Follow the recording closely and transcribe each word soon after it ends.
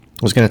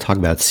was going to talk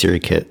about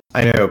SiriKit.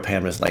 I know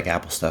Pam doesn't like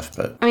Apple stuff,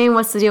 but I mean,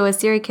 what's the deal with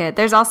SiriKit?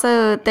 There's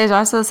also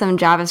some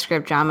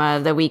JavaScript drama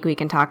of the week we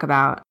can talk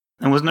about.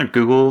 And wasn't there a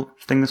Google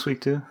thing this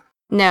week too?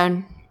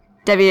 No,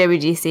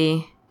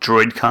 WWDC.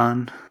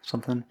 DroidCon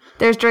something.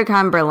 There's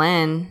DroidCon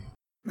Berlin.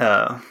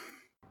 Pam,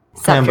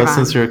 but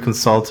since you're a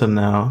consultant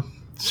now,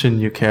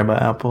 shouldn't you care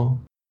about Apple?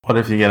 What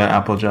if you get an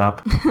Apple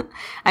job?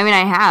 I mean,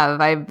 I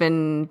have. I've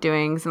been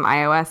doing some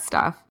iOS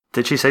stuff.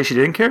 Did she say she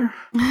didn't care?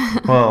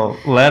 Well,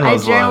 Len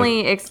was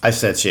I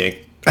said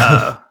she.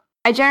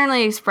 I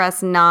generally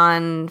express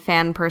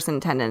non-fan person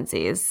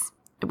tendencies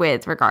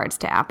with regards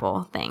to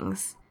Apple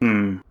things.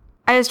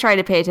 I just try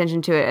to pay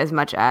attention to it as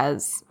much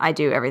as I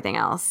do everything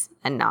else,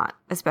 and not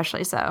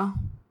especially so.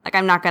 Like,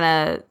 I'm not going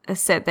to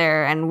sit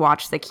there and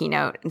watch the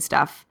keynote and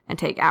stuff and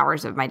take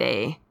hours of my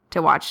day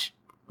to watch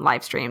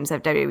live streams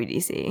of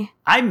WWDC.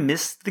 I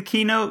missed the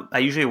keynote. I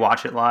usually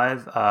watch it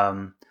live,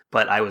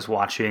 but I was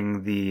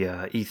watching the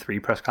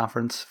E3 press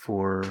conference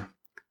for,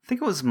 I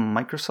think it was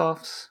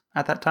Microsoft's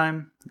at that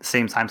time, the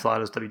same time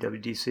slot as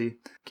WWDC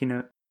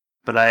keynote.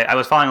 But I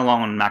was following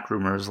along on Mac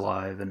Rumors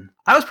Live, and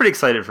I was pretty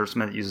excited for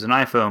somebody that uses an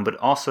iPhone, but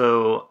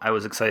also I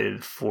was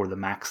excited for the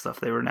Mac stuff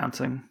they were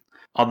announcing.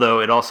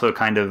 Although it also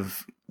kind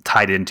of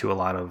tied into a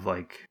lot of,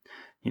 like,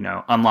 you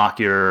know, unlock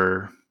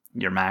your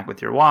Mac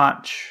with your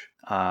watch,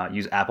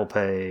 use Apple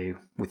Pay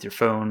with your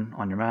phone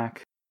on your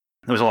Mac.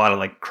 There was a lot of,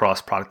 like,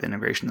 cross-product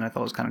integration that I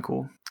thought was kind of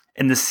cool.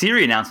 And the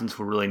Siri announcements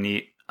were really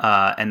neat,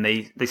 and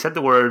they said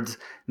the words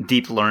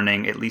deep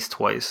learning at least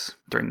twice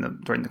during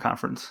the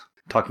conference,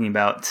 talking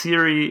about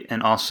Siri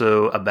and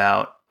also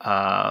about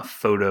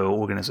photo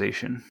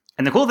organization.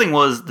 And the cool thing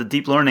was the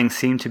deep learning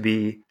seemed to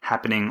be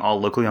happening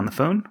all locally on the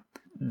phone.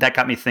 That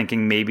got me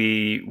thinking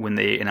maybe when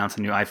they announce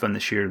a new iPhone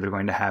this year, they're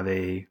going to have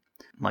a,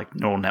 like,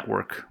 neural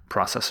network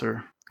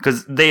processor.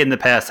 Because they in the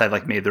past have,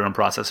 like, made their own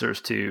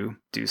processors to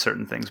do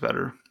certain things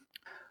better.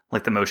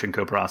 Like the Motion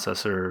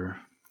coprocessor.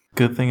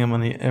 Good thing I'm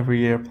on the every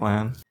year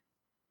plan.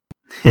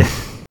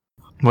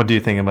 What do you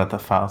think about the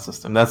file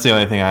system? That's the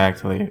only thing I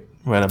actually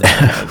read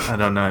about. I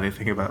don't know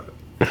anything about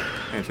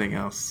anything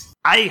else.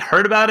 I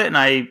heard about it and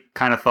I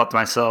kind of thought to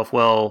myself,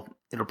 well,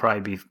 it'll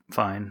probably be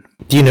fine.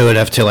 Do you know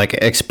enough to, like,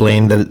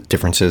 explain the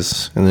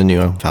differences in the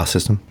new file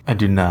system? I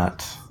do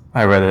not.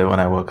 I read it when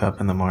I woke up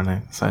in the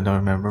morning, so I don't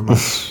remember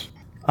much.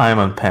 I'm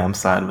on Pam's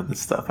side with this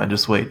stuff. I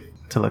just wait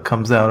till it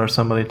comes out or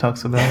somebody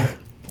talks about it.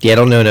 Yeah, I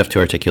don't know enough to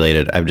articulate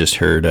it. I've just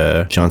heard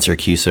John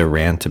Siracusa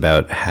rant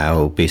about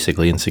how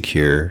basically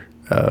insecure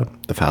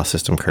the file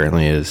system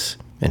currently is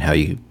and how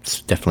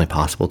it's definitely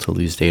possible to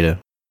lose data.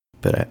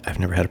 But I've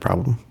never had a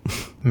problem.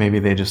 Maybe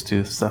they just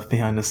do stuff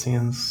behind the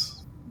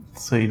scenes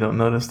so you don't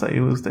notice that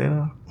you lose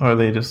data? Or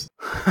they just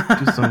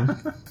do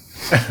some...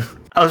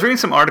 I was reading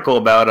some article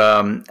about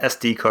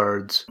SD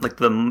cards, like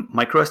the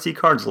micro SD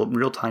cards,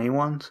 real tiny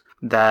ones,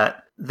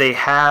 that they're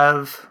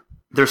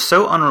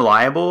so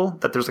unreliable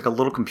that there's, like, a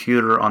little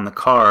computer on the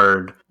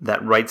card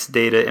that writes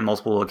data in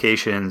multiple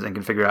locations and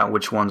can figure out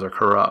which ones are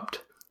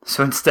corrupt.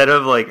 So instead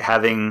of, like,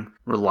 having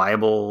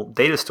reliable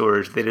data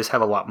storage, they just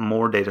have a lot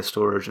more data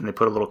storage, and they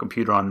put a little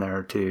computer on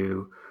there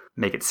to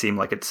make it seem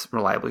like it's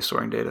reliably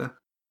storing data.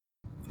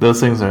 Those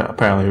things are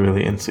apparently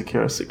really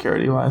insecure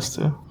security-wise,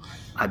 too.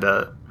 I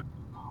bet.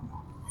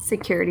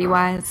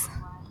 Security-wise?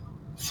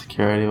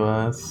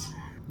 Security-wise.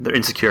 They're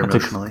insecure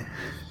emotionally.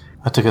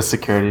 I took a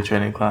security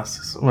training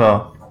class.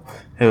 Well,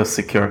 it was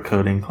secure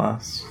coding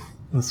class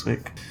this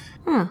week.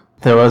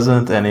 There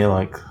wasn't any,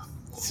 like,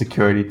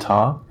 security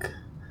talk,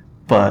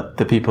 but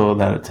the people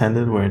that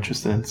attended were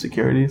interested in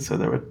security, so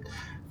they were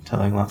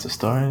telling lots of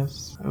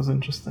stories. It was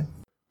interesting.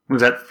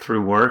 Was that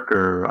through work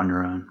or on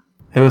your own?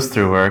 It was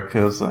through work.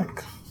 It was,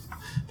 like,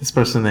 this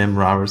person named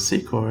Robert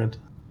Secord.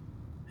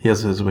 He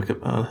has his own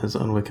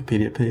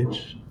Wikipedia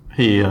page.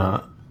 He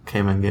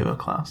came and gave a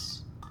class.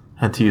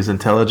 Had to use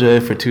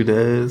IntelliJ for 2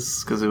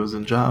 days because it was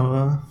in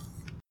Java.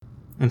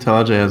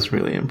 IntelliJ has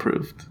really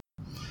improved.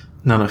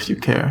 None of you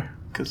care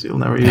because you'll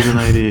never use an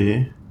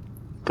IDE,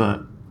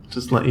 but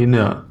just let you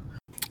know.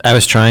 I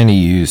was trying to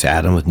use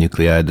Atom with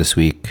Nuclei this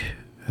week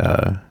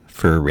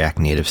for React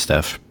Native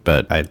stuff,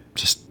 but I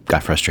just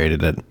got frustrated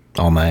that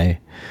all my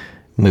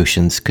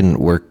motions couldn't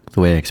work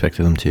the way I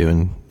expected them to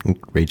and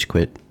rage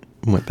quit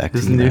and went back to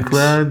Emacs. Is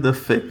Nuclei the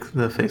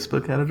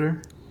Facebook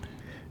editor?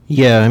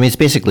 Yeah, I mean, it's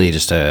basically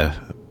just a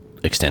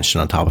extension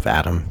on top of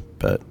Atom,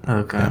 but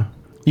okay. Yeah.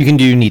 You can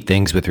do neat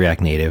things with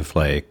React Native,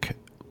 like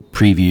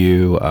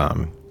preview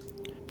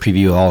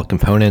all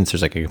components.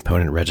 There's, like, a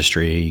component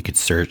registry you could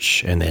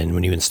search, and then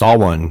when you install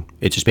one,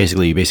 it just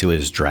basically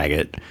just drag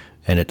it,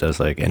 and it does,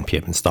 like,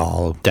 npm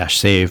install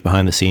 -save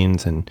behind the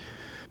scenes, and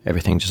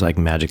everything just, like,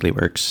 magically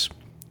works.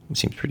 It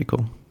seems pretty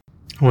cool.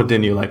 What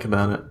didn't you like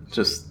about it?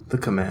 Just the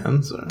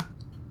commands, or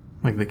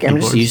like the keyboard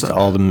I'm just used to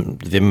all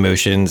the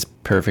motions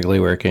perfectly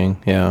working.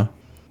 Yeah.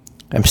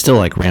 I'm still,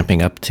 like,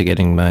 ramping up to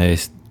getting my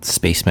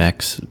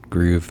Spacemacs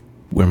groove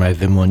where my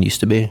Vim one used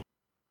to be.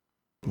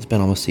 It's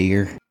been almost a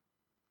year.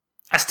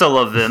 I still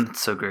love Vim. It's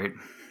so great.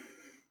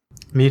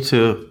 Me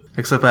too.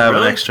 Except I have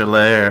an extra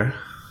layer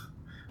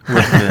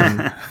with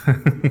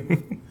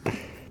Vim.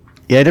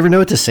 Yeah, I never know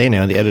what to say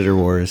now in the editor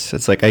wars.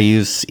 It's like I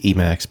use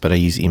Emacs, but I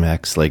use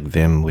Emacs like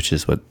Vim, which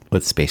is what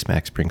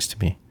Spacemacs brings to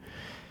me.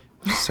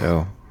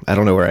 So I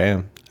don't know where I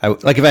am.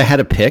 Like if I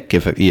had a pick,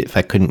 if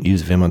I couldn't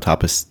use Vim on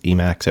top of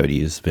Emacs, I would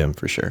use Vim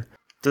for sure.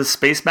 Does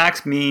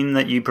Spacemacs mean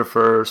that you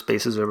prefer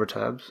spaces over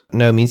tabs?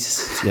 No, it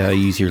means you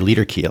use your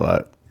leader key a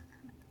lot.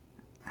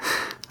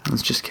 I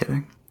was just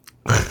kidding.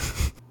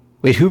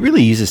 Wait, who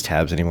really uses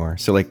tabs anymore?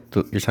 So like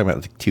you're talking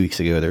about like 2 weeks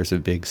ago, there was a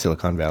big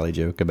Silicon Valley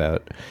joke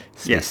about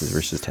spaces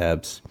versus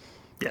tabs.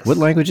 Yes. What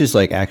languages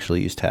like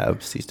actually use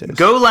tabs these days?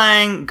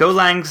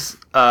 Golang's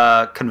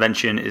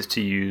convention is to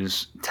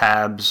use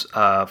tabs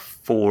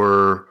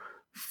for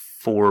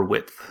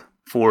width,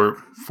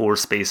 for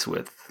space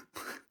width,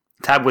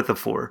 tab width of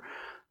 4,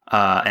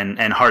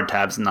 and hard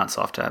tabs, not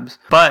soft tabs.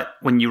 But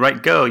when you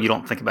write Go, you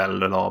don't think about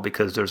it at all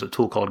because there's a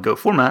tool called Go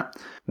Format,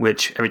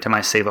 which every time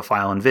I save a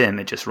file in Vim,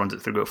 it just runs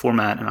it through Go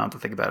Format, and I don't have to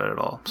think about it at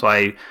all. So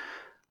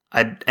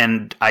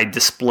I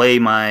display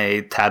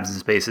my tabs and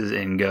spaces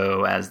in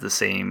Go as the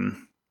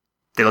same.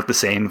 They look the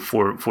same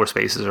for 4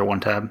 spaces or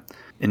 1 tab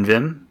in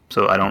Vim,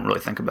 so I don't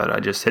really think about it. I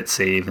just hit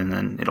save, and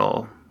then it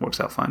all works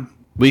out fine.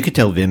 Well, you could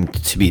tell Vim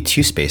to be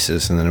 2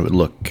 spaces, and then it would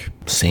look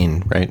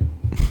sane, right?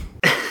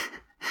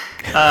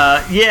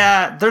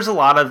 Yeah, there's a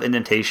lot of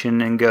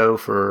indentation in Go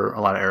for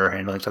a lot of error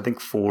handling, so I think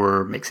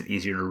 4 makes it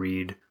easier to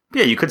read. But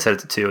yeah, you could set it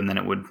to 2, and then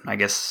it would, I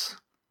guess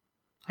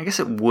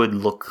it would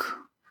look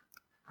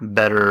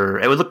better.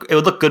 It would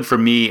look good for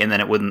me, and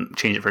then it wouldn't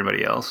change it for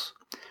anybody else.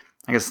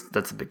 I guess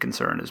that's a big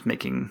concern, is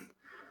making...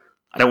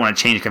 I don't want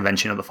to change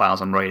convention of the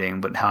files I'm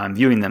writing, but how I'm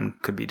viewing them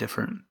could be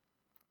different.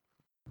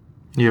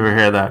 You ever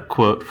hear that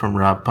quote from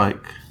Rob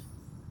Pike?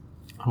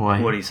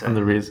 What do you say? On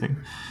the reasoning.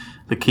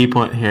 The key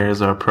point here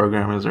is our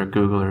programmers are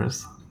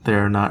Googlers. They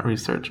are not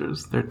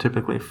researchers. They're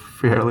typically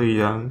fairly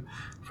young,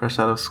 fresh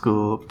out of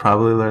school,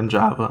 probably learn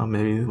Java,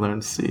 maybe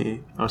learn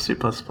C or C++.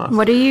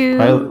 What are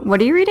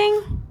you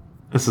reading?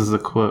 This is a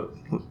quote.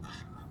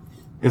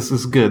 This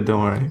is good,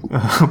 don't worry.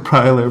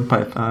 Probably learn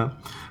Python.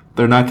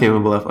 They're not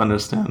capable of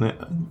understanding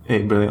a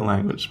brilliant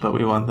language, but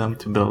we want them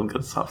to build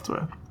good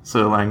software. So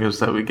the language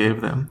that we gave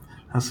them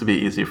has to be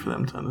easy for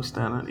them to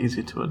understand and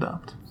easy to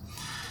adopt.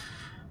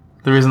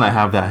 The reason I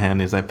have that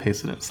handy is I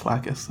pasted it in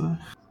Slack yesterday.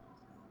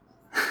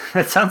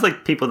 That sounds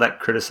like people that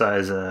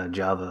criticize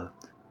Java.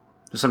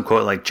 There's some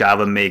quote like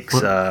Java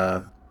makes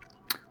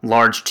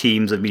large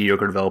teams of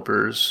mediocre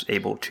developers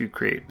able to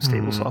create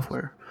stable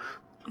software.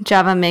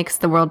 Java makes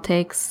the world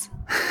takes.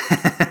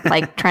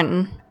 Like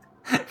Trenton.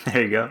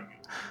 There you go.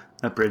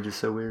 That bridge is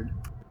so weird.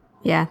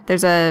 Yeah,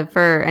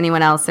 for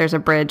anyone else, there's a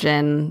bridge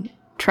in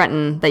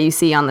Trenton that you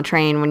see on the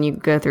train when you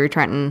go through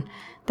Trenton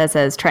that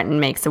says Trenton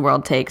makes the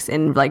world takes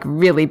in like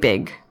really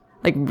big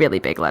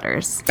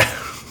letters. Spit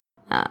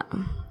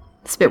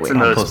It's weird. the I'll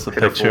most post a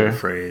pitiful picture.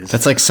 phrase.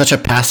 That's like such a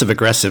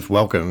passive-aggressive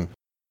welcome.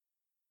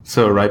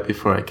 So right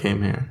before I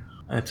came here,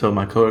 I told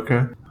my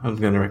coworker I was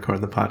going to record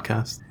the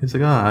podcast. He's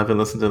like, I haven't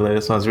listened to the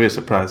latest one. I was really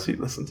surprised he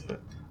listened to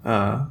it.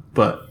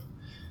 But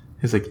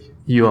he's like,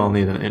 you all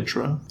need an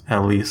intro,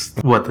 at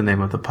least what the name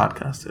of the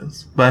podcast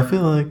is. But I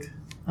feel like,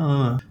 I don't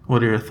know.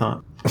 What are your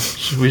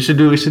thoughts? we should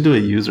do a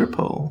user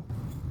poll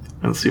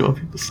and see what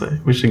people say.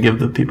 We should give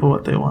the people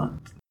what they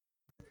want.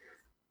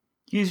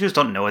 Users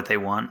don't know what they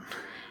want.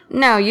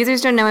 No,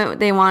 users don't know what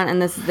they want,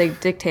 and this is a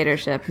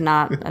dictatorship,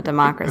 not a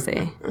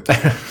democracy.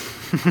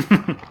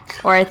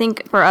 Or I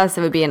think for us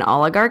it would be an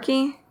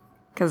oligarchy,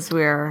 because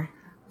we're...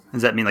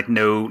 Does that mean like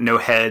no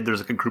head? There's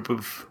like a group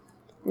of...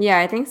 Yeah,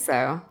 I think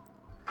so.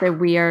 That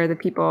we are the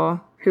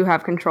people who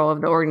have control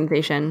of the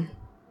organization.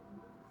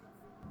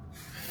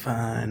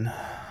 Fine.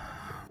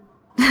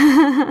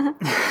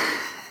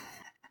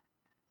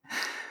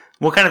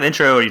 What kind of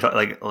intro are you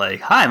talking?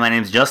 Like, hi, my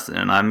name's Justin,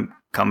 and I'm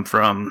come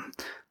from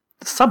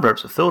the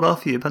suburbs of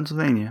Philadelphia,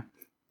 Pennsylvania.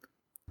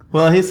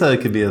 Well, he said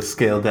it could be a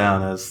scale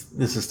down as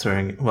this is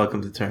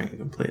Welcome to Turing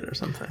Incomplete or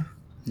something.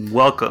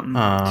 Welcome to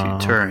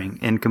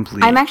Turing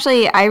Incomplete.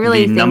 I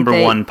really think number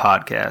that one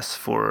podcast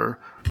for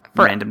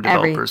random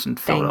developers in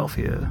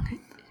Philadelphia.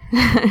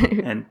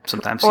 And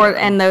sometimes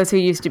and those who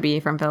used to be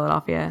from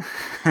Philadelphia.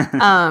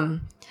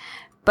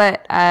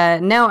 But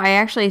no, I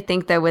actually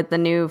think that with the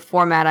new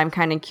format, I'm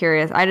kind of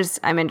curious.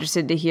 I'm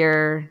interested to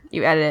hear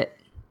you edit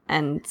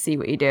and see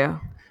what you do.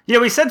 Yeah,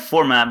 we said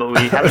format, but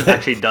we haven't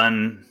actually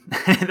done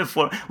the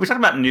format. We talked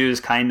about news,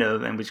 kind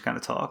of, and we just kind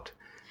of talked,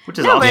 which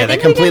is awesome. Yeah, that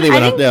completely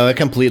went off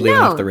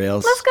the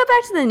rails. Let's go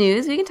back to the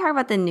news. We can talk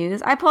about the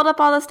news. I pulled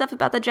up all the stuff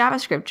about the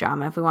JavaScript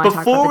drama if we want to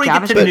talk about the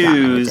JavaScript Before we get to drama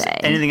news, today.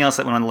 anything else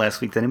that went on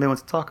last week that anybody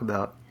wants to talk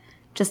about?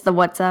 Just the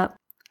what's up.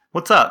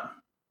 What's up?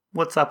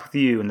 What's up with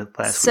you in the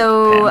past week?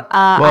 So Pam?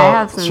 I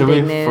have some should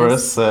big we news.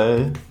 first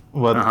say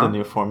what the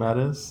new format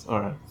is?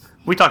 Or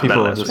We talked about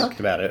people it will last just- week.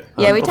 About it.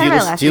 Yeah, we talked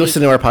about it last Do you week.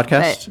 listen to our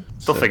podcast?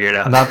 They'll figure it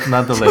out.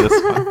 not the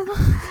latest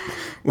one.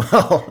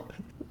 Well,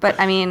 But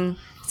I mean,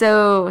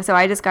 so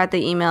I just got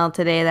the email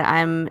today that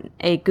I'm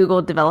a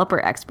Google developer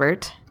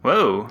expert.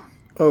 Whoa.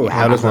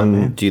 how does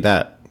one do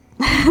that?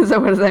 So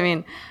what does that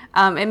mean?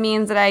 It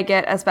means that I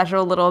get a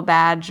special little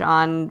badge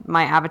on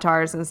my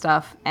avatars and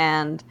stuff,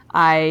 and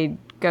I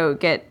go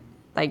get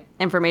like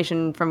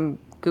information from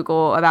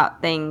Google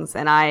about things,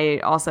 and I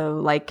also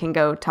like can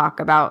go talk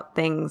about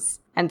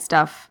things and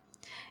stuff.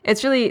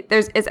 It's really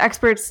it's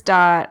experts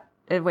dot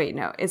wait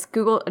no it's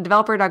Google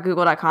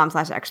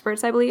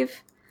developer.google.com/experts, I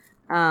believe.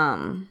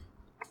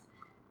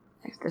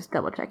 Just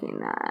double checking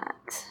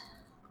that.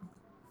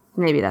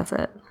 Maybe that's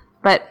it.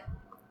 But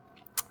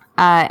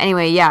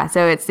anyway, yeah.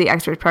 So it's the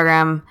experts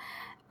program.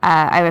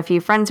 I have a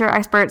few friends who are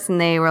experts, and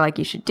they were like,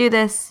 "You should do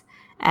this."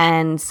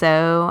 And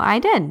so I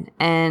did,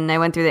 and I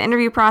went through the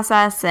interview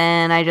process,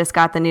 and I just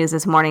got the news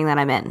this morning that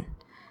I'm in.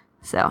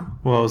 So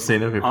what was the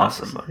interview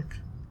process like?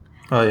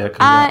 Oh yeah,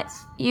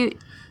 congrats.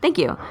 Thank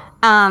you.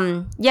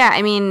 Yeah,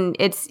 I mean,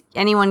 it's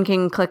anyone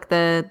can click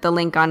the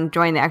link on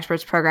Join the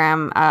Experts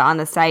program on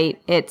the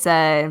site. It's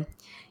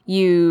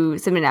you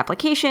submit an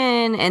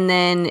application, and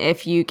then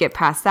if you get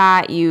past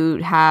that, you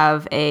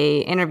have a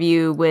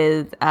interview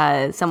with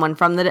someone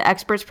from the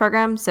Experts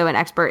program, so an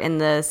expert in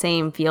the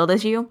same field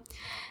as you.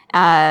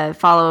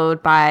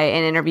 Followed by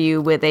an interview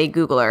with a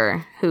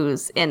Googler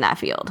who's in that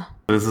field.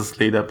 Does this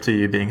lead up to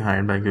you being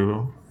hired by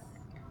Google?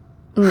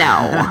 No,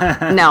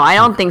 I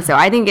don't think so.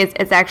 I think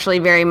it's actually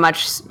very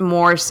much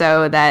more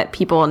so that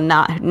people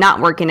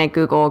not working at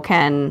Google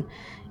can,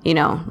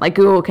 like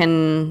Google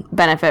can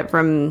benefit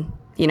from,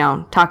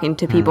 talking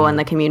to people in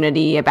the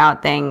community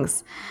about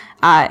things.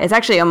 It's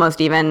actually almost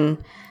even,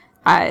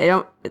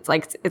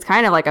 it's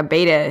kind of like a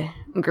beta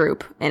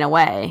group in a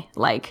way.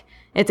 Like,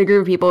 it's a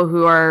group of people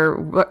who are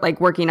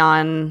like working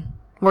on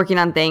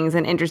things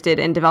and interested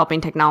in developing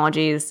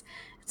technologies,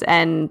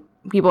 and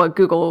people at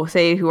Google,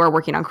 say, who are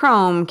working on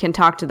Chrome can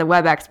talk to the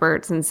web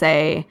experts and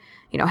say,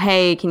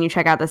 hey, can you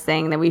check out this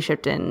thing that we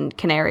shipped in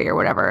Canary or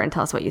whatever, and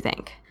tell us what you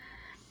think.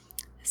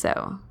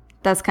 So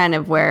that's kind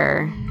of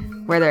where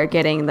they're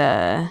getting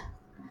the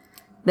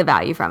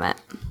value from it.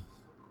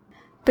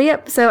 But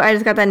yep, so I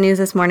just got that news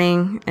this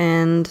morning,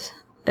 and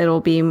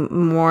it'll be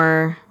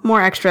more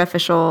extra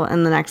official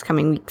in the next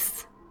coming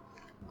weeks.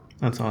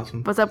 That's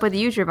awesome. What's up with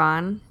you,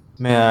 Javon?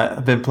 Man,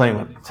 I've been playing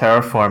with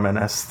Terraform and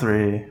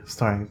S3,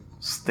 starting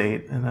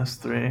state in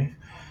S3.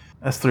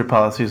 S3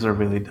 policies are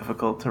really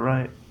difficult to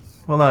write.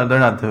 Well, no, they're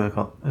not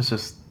difficult. It's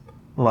just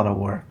a lot of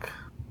work.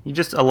 You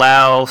just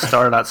allow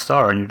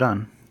star.star and you're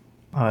done.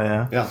 Oh,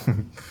 yeah? Yeah.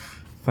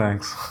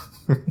 Thanks.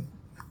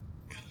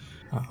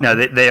 No,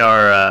 they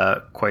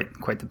are quite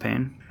the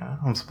pain. Yeah,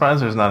 I'm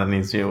surprised there's not an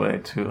easier way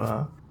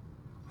to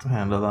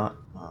handle that.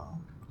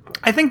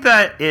 I think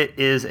that it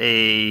is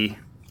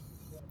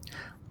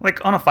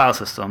like on a file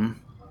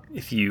system,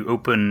 if you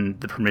open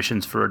the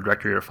permissions for a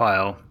directory or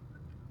file,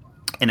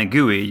 in a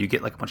GUI, you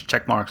get like a bunch of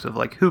check marks of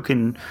like who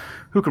can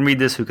read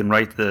this, who can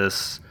write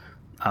this.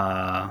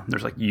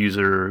 There's like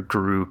user,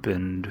 group,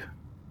 and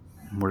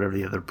whatever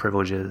the other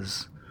privilege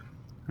is.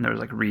 And there's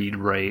like read,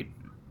 write,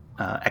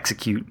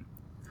 execute.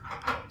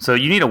 So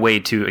you need a way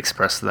to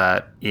express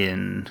that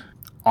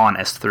on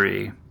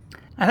S3.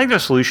 I think their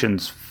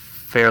solution's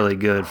fairly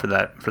good for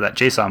that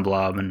JSON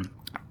blob, and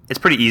it's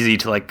pretty easy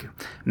to like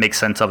make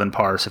sense of and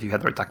parse if you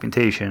have the right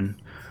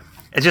documentation.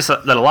 It's just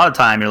that a lot of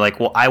time you're like,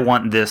 well, I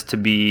want this to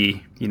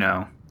be,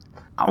 I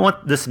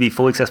want this to be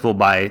fully accessible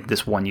by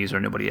this one user,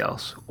 nobody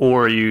else.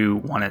 Or you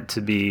want it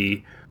to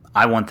be,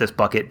 I want this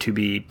bucket to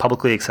be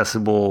publicly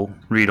accessible,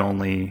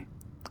 read-only,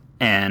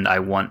 and I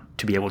want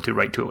to be able to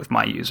write to it with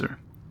my user.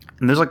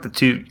 And there's like the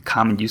two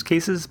common use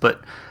cases,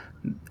 but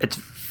it's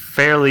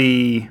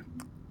fairly,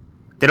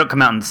 they don't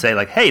come out and say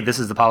like, hey, this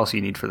is the policy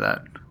you need for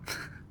that.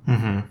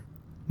 Mm-hmm.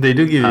 They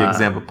do give you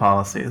example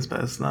policies,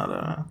 but it's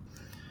not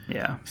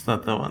yeah, it's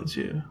not the ones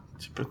you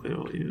typically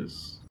will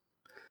use.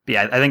 But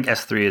yeah, I think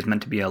S3 is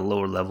meant to be a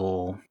lower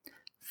level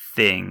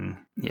thing.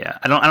 Yeah,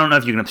 I don't know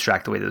if you can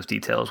abstract away those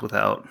details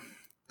without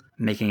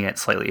making it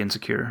slightly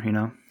insecure.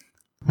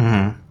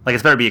 Mm-hmm. Like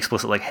it's better to be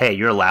explicit. Like, hey,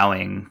 you're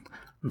allowing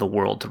the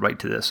world to write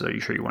to this. So are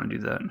you sure you want to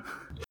do that?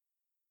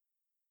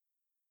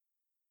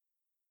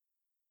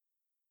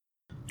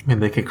 I mean,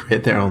 they could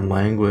create their own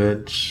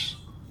language,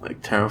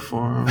 like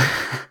Terraform.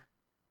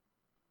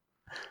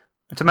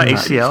 It's about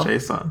HCL.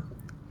 JSON.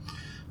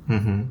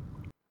 Mm-hmm.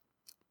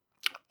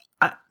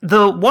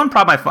 The one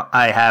problem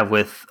I have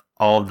with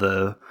all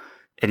the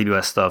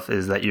AWS stuff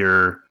is that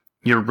you're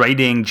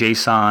writing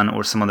JSON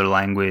or some other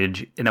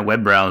language in a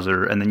web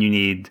browser, and then you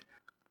need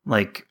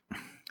like,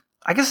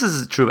 I guess this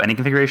is true of any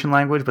configuration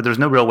language, but there's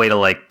no real way to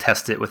like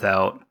test it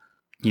without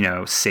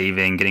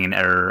saving, getting an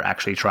error,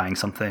 actually trying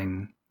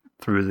something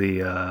through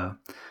the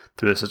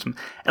system.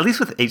 At least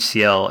with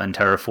HCL and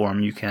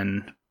Terraform, you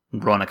can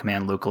run a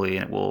command locally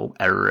and it will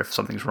error if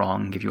something's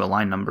wrong and give you a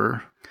line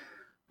number.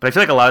 But I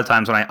feel like a lot of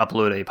times when I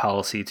upload a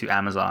policy to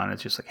Amazon,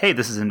 it's just like, hey,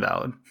 this is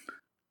invalid.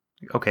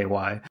 Okay,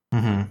 why?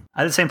 Mm-hmm.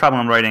 I had the same problem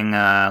when I'm writing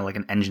like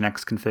an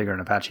Nginx config or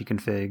an Apache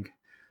config.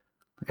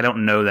 Like I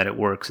don't know that it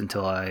works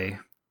until I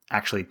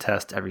actually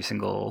test every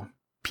single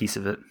piece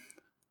of it.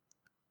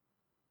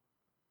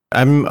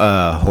 I'm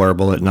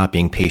horrible at not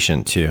being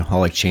patient too. I'll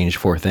like change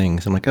 4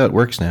 things. I'm like, oh, it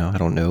works now. I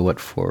don't know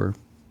which one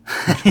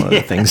of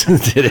the things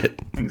did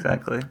it.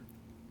 Exactly.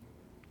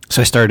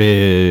 So I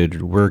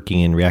started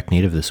working in React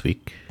Native this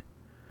week.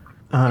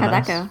 How'd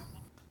nice. that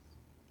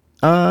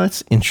go?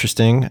 It's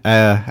interesting.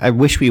 I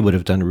wish we would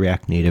have done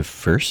React Native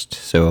first.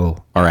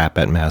 So our app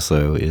at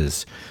Maslow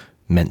is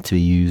meant to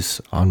be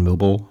used on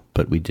mobile,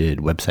 but we did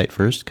website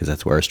first because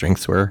that's where our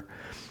strengths were.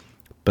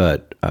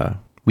 But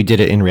we did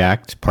it in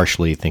React,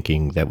 partially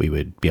thinking that we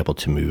would be able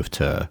to move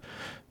to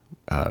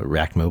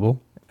React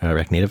Mobile,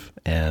 React Native.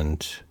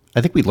 And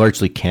I think we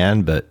largely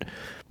can, but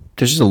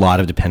there's just a lot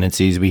of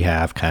dependencies we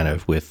have kind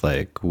of with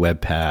like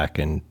Webpack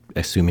and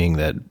assuming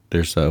that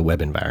there's a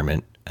web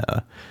environment.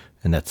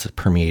 And that's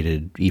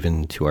permeated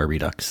even to our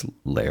Redux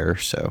layer.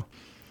 So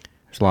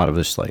there's a lot of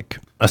just like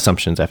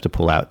assumptions I have to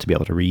pull out to be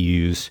able to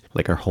reuse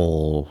like our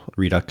whole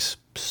Redux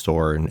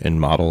store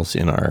and models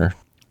in our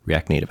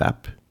React Native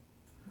app.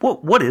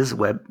 What is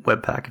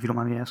Webpack, if you don't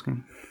mind me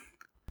asking?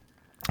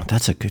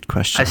 That's a good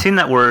question. I've seen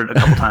that word a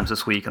couple times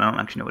this week, and I don't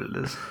actually know what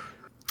it is.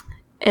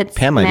 It's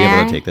Pam might be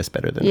able to take this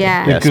better than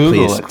Yeah. me. Yes,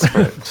 Google please.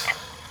 expert.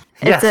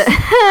 Yes.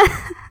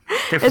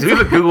 It's We have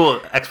a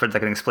Google expert that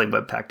can explain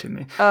Webpack to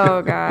me.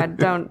 Oh God,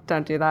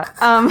 don't do that.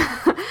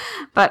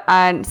 But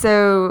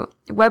so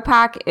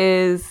Webpack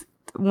is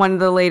one of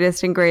the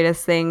latest and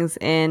greatest things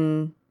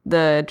in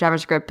the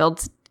JavaScript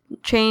build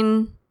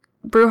chain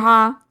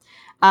brouhaha.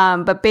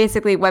 But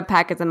basically,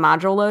 Webpack is a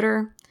module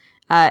loader.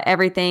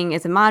 Everything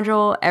is a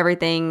module.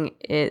 Everything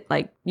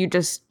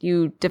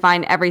you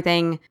define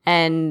everything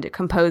and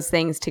compose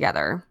things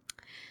together.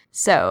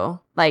 So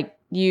like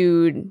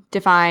you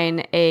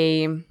define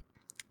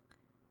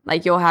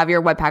you'll have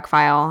your Webpack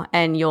file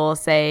and you'll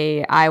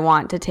say, I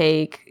want to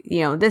take,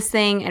 this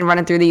thing and run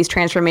it through these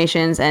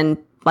transformations and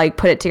like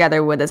put it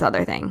together with this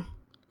other thing.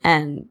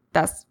 And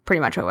that's pretty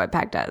much what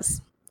Webpack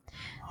does.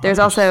 There's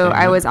also,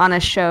 I was on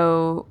a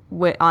show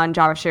on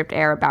JavaScript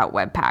Air about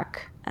Webpack.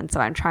 And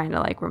so I'm trying to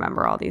like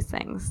remember all these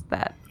things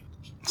that.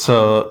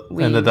 So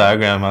in the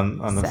diagram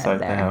on the said site,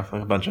 there. they have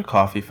like a bunch of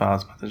coffee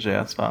files, a bunch of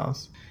JS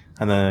files.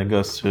 And then it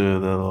goes through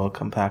the little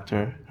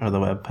compactor or the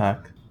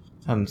Webpack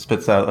and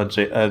spits out a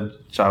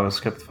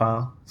JavaScript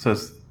file. So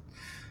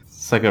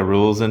it's like a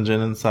rules engine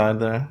inside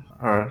there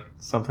or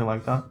something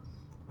like that.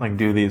 Like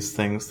do these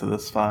things to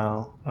this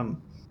file.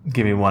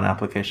 Give me one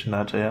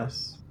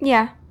application.js.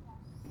 Yeah.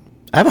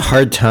 I have a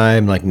hard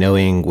time like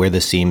knowing where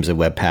the seams of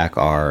Webpack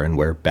are and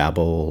where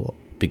Babel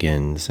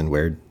begins and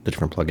where the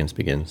different plugins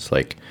begins.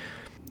 Like,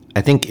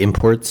 I think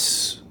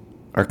imports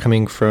are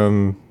coming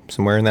from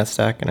somewhere in that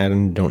stack, and I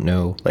don't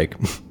know.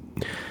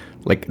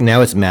 Like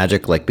now it's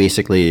magic. Like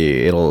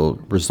basically, it'll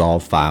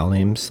resolve file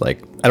names.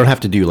 Like I don't have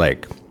to do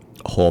like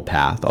a whole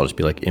path. I'll just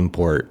be like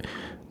import,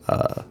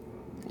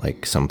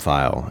 like some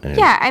file, and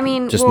Yeah, I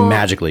mean, just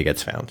magically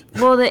gets found.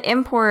 Well, the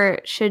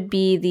import should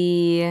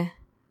be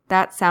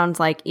that sounds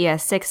like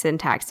ES6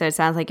 syntax. So it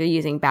sounds like you're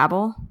using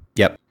Babel.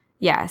 Yep.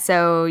 Yeah,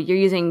 so you're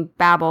using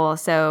Babel,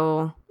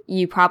 so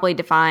you probably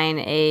define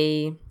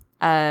a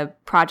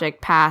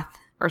project path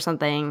or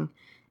something,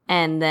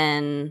 and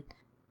then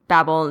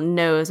Babel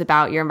knows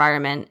about your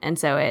environment, and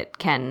so it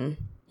can,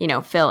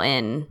 fill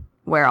in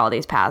where all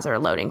these paths are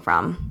loading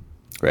from.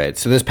 Right.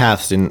 So this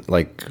paths didn't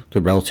like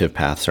the relative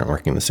paths aren't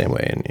working the same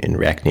way in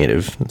React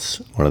Native. It's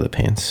one of the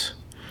pains.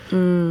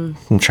 I'm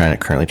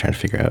currently trying to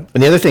figure out.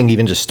 And the other thing,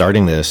 even just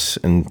starting this,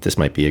 and this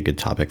might be a good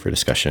topic for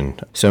discussion.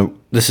 So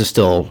this is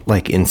still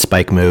like in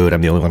spike mode. I'm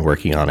the only one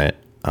working on it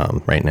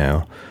right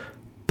now.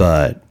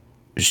 But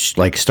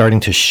like starting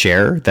to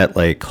share that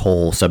like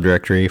whole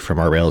subdirectory from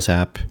our Rails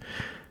app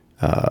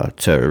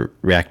to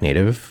React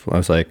Native, I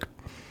was like,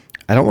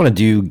 I don't want to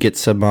do Git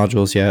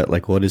submodules yet.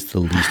 Like, what is the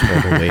least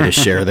horrible way to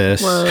share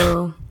this?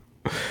 Whoa.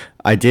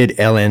 I did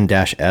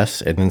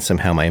ln-s, and then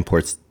somehow my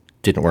imports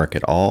didn't work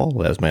at all.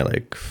 That was my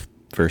like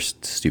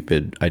first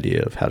stupid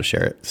idea of how to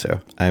share it. So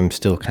I'm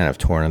still kind of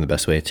torn on the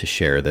best way to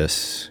share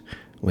this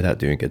without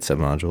doing Git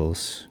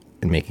submodules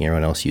and making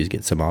everyone else use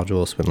Git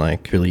submodules when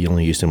like really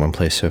only used in one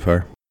place so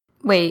far.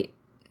 Wait,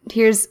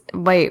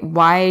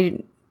 why?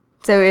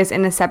 So it's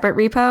in a separate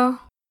repo?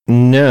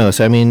 No,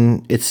 so I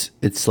mean it's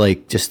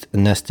like just a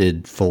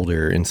nested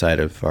folder inside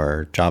of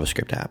our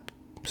JavaScript app.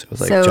 So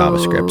it's like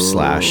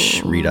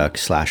JavaScript /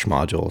 Redux /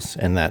 modules,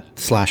 and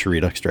that /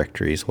 Redux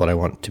directory is what I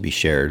want to be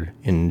shared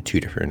in two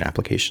different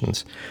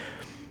applications.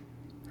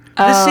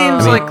 This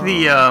seems like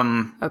the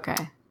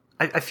Okay.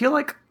 I feel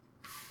like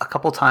a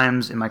couple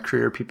times in my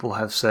career people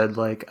have said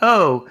like,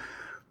 oh,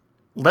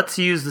 let's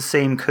use the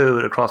same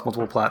code across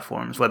multiple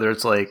platforms, whether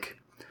it's like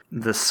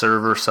the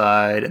server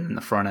side and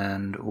the front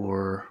end,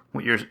 or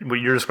what you're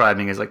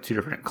describing is like two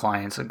different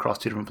clients across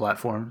two different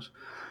platforms.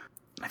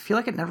 I feel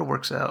like it never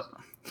works out.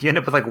 You end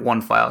up with like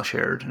one file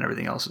shared and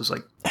everything else is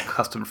like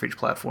custom for each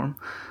platform.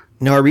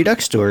 No, our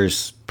Redux store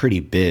is pretty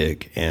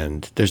big,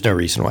 and there's no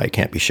reason why it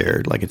can't be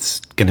shared. Like it's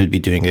going to be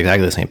doing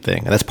exactly the same thing.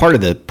 And that's part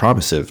of the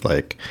promise of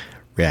like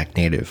React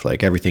Native.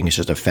 Like everything is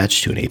just a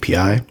fetch to an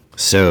API.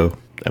 So,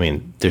 I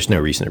mean, there's no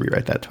reason to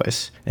rewrite that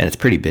twice. And it's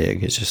pretty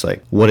big. It's just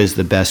like, what is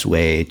the best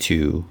way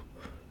to...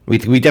 We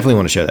definitely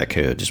want to share that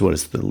code. Just what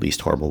is the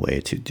least horrible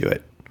way to do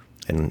it?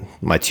 And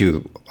my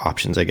two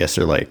options, I guess,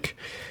 are like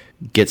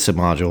Git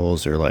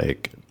submodules or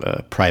like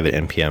a private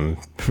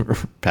NPM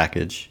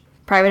package.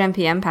 private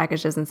NPM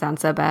package doesn't sound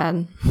so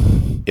bad.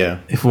 Yeah.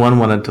 If one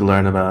wanted to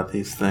learn about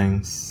these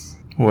things,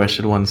 where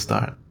should one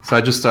start? So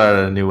I just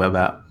started a new web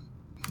app.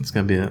 It's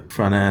going to be a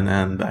front end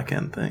and back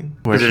end thing.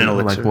 Where Is it an should-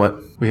 Elixir? Like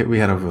what we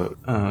had a vote,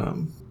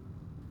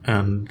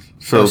 and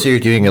so So you're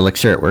doing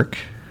Elixir at work?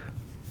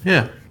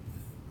 yeah,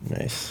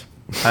 Nice.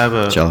 I have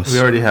a. Jealous. We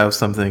already have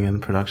something in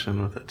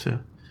production with it too,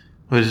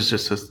 which is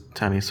just a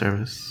tiny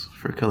service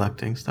for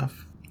collecting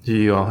stuff. Do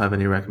you all have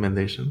any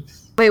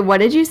recommendations? Wait, what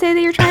did you say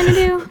that you're trying to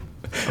do?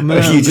 I'm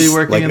gonna You be just,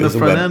 working like, in the as a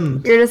front web-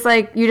 end. You're just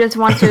like, you just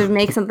want to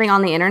make something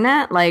on the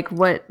internet? Like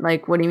what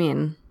do you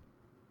mean?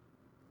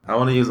 I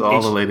want to use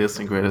all the latest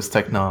and greatest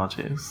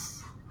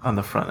technologies on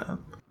the front end.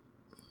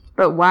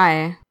 But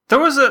why? There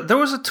was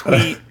a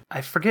tweet.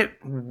 I forget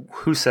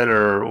who said it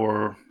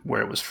or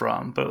where it was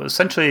from, but it was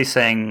essentially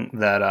saying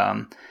that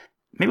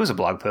maybe it was a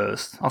blog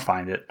post. I'll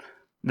find it.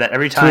 That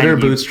every time Twitter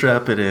you-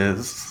 Bootstrap it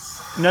is.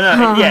 No,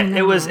 Oh, yeah, no.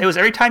 it was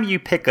every time you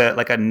pick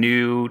a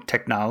new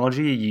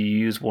technology, you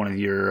use one of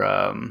your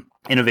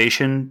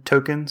innovation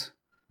tokens,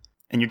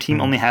 and your team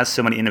only has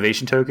so many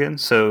innovation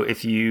tokens. So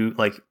if you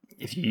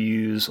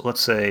use,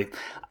 let's say,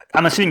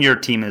 I'm assuming your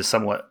team is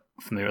somewhat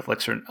familiar with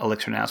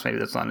Elixir now, so maybe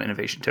that's not an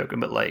innovation token,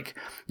 but like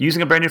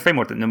using a brand new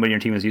framework that nobody in your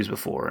team has used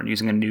before, and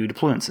using a new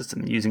deployment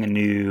system, and using a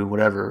new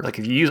whatever. Like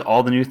if you use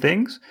all the new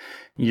things,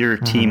 your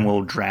team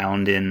will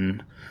drown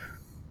in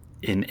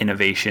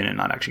innovation and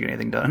not actually get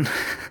anything done.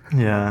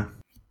 Yeah.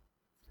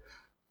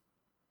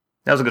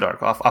 That was a good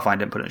article. I'll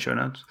find it and put it in show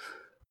notes.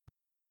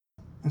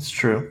 It's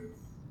true.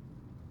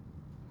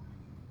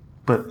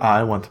 But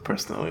I want to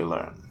personally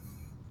learn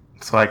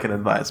so I can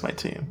advise my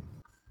team.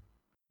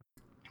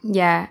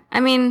 Yeah, I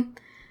mean,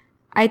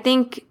 I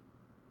think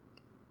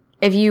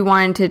if you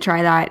wanted to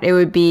try that, it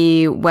would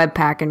be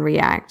Webpack and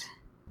React.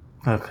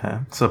 Okay.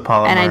 So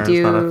Polymer And I is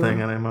not a do-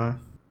 thing anymore?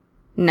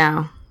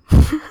 No.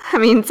 I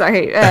mean,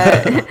 sorry.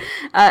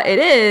 It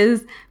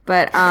is,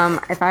 but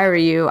if I were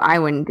you, I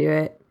wouldn't do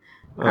it.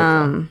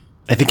 Okay.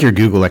 I think your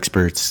Google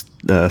experts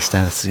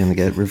status is going to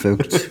get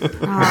revoked.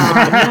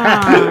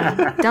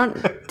 Oh, no.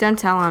 Don't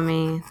tell on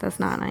me. That's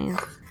not nice.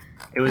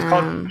 It was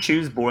called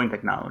Choose Boring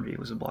Technology. It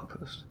was a blog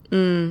post.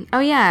 Oh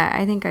yeah,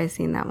 I think I've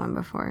seen that one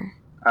before.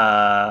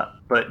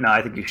 But no,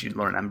 I think you should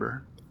learn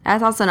Ember.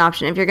 That's also an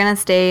option. If you're gonna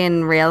stay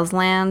in Rails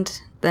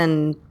land,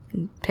 then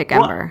pick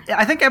Ember. Well,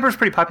 I think Ember's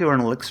pretty popular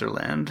in Elixir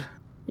land.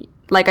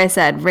 Like I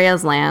said,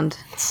 Rails land.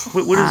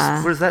 What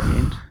does that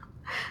mean?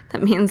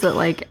 That means that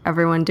like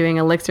everyone doing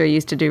Elixir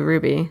used to do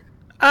Ruby.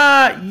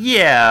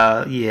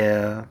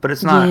 Yeah, but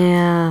it's not.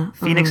 Yeah.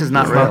 Phoenix is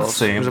not It's not the Rails.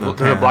 same, There's though,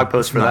 a blog Pam.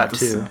 post It's for not that the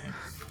too. same.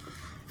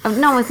 Oh,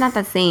 no, it's not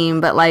the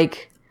same, but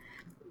like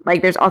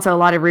there's also a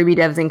lot of Ruby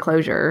devs in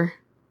Clojure.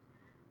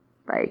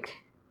 Like,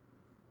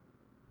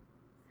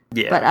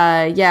 Yeah.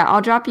 but yeah,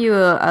 I'll drop you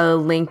a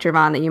link,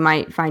 Javon, that you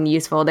might find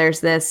useful. There's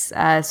this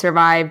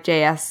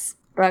Survive.js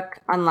book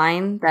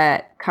online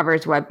that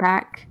covers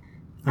Webpack.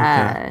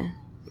 Okay.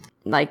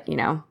 Like,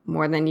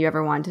 more than you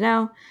ever wanted to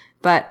know.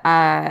 But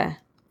I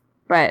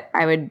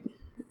would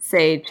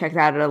say check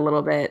that out a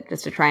little bit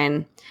just to try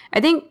and... I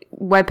think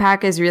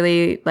Webpack is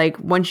really, like,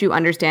 once you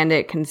understand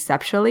it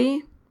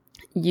conceptually,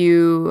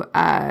 you'll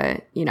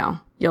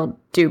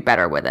do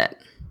better with it.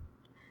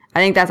 I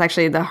think that's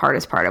actually the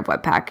hardest part of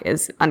Webpack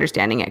is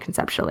understanding it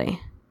conceptually.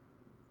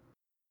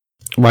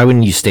 Why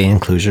wouldn't you stay in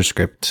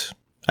ClojureScript?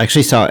 I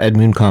actually saw at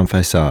MoonConf,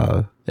 I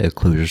saw a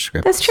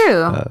ClojureScript. That's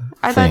true.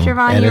 I thought, thing,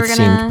 Javon, and you were it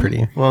gonna... seemed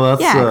pretty. Well,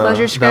 that's Yeah, that would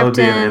ClojureScript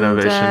be an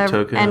innovation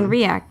token. and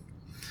React.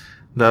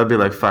 That would be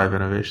like 5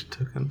 innovation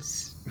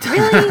tokens.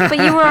 Really? But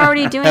you were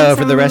already doing Oh,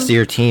 for the some- rest of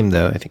your team,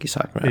 though, I think he's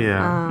talking about.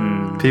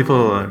 Yeah.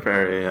 People are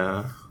very,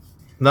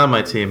 not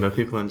my team, but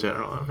people in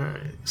general are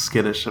very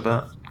skittish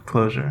about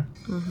Clojure.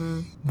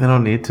 They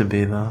don't need to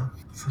be, though.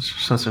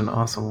 Such an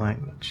awesome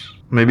language.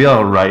 Maybe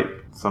I'll write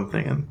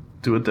something and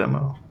do a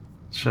demo.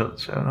 Show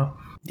it off.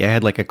 Yeah, I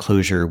had like a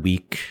Clojure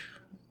week.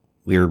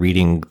 We were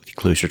reading the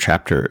Clojure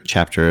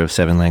chapter of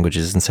 7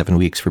 languages in 7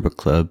 weeks for book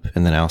club,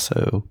 and then I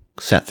also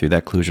sat through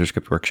that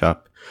ClojureScript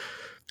workshop.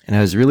 And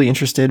I was really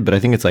interested, but I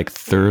think it's like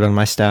third on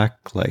my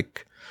stack.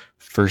 Like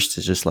first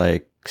is just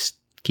like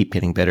keep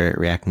getting better at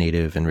React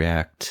Native and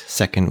React.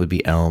 Second would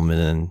be Elm, and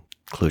then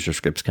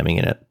ClojureScript's coming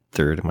in at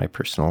third of my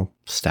personal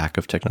stack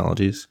of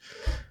technologies.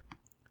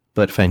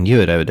 But if I knew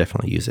it, I would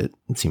definitely use it.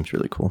 It seems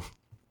really cool.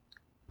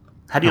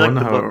 How do you I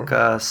like the wonder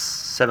book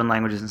 7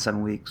 Languages in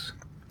 7 Weeks?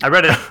 I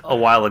read it a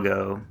while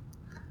ago.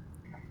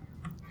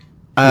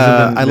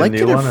 I the liked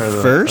new it at one or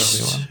the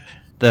first. early one?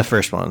 The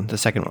first one. The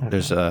second one.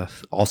 There's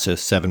also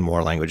 7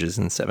 more languages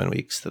in 7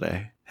 weeks that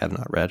I have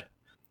not read.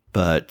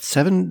 But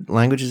 7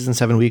 languages in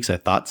 7 weeks I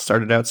thought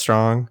started out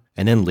strong.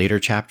 And then later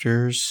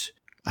chapters,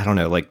 I don't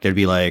know, like there'd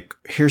be like,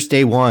 here's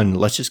day 1.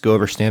 Let's just go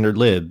over standard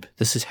lib.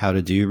 This is how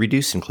to do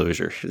reduce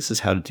enclosure. This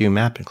is how to do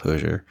map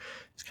enclosure.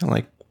 It's kind of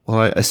like, well,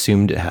 I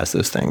assumed it has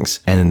those things.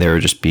 And then there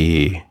would just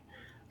be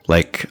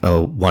like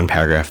a 1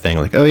 paragraph thing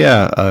like, oh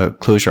yeah,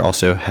 Clojure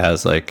also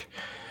has like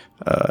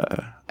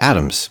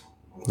atoms.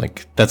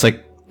 Like that's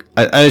like,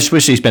 I just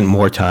wish they spent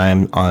more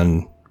time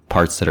on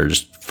parts that are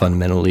just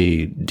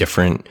fundamentally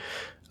different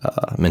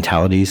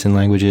mentalities in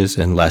languages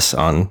and less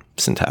on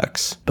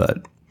syntax.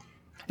 But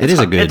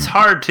It's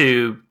hard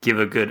to give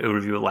a good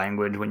overview of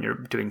language when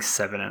you're doing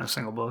 7 in a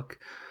single book.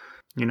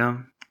 You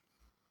know,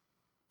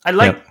 I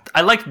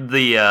like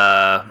the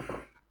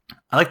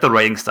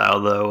writing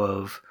style though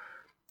of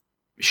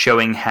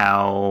showing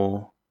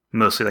how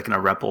mostly like in a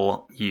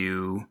REPL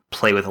you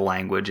play with a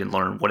language and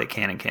learn what it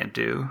can and can't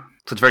do.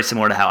 So it's very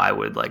similar to how I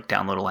would like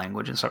download a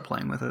language and start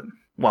playing with it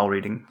while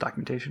reading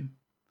documentation.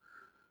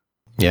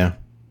 Yeah.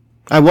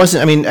 I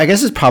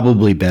guess it's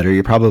probably better.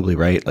 You're probably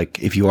right.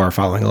 Like if you are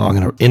following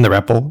along in the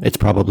REPL, it's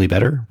probably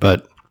better.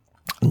 But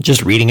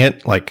just reading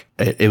it, like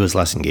it was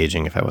less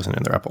engaging if I wasn't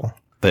in the REPL.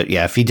 But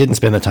yeah, if you didn't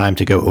spend the time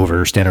to go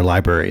over standard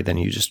library, then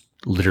you just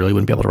literally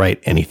wouldn't be able to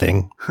write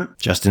anything.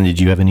 Justin, did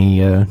you have any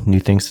new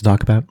things to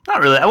talk about?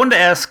 Not really. I wanted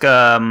to ask,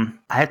 I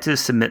had to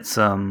submit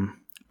some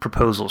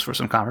proposals for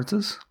some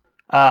conferences.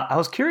 I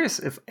was curious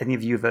if any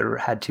of you have ever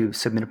had to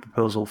submit a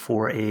proposal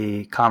for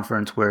a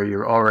conference where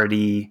you're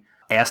already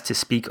asked to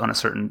speak on a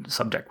certain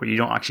subject, where you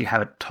don't actually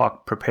have a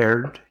talk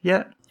prepared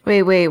yet.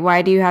 Wait,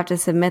 why do you have to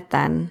submit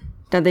then?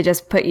 Don't they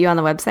just put you on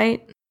the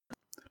website?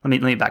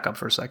 Let me back up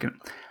for a second.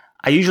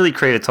 I usually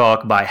create a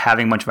talk by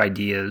having a bunch of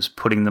ideas,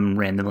 putting them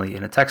randomly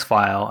in a text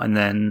file, and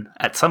then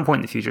at some point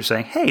in the future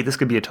saying, hey, this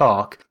could be a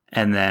talk,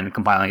 and then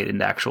compiling it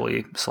into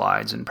actually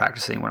slides and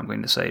practicing what I'm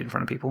going to say in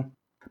front of people.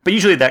 But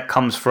usually that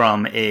comes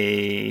from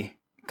a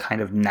kind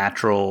of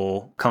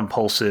natural,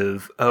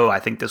 compulsive, I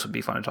think this would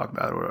be fun to talk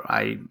about, or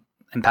I'm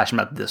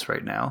passionate about this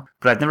right now.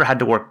 But I've never had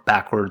to work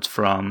backwards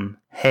from,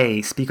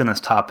 hey, speak on this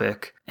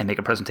topic and make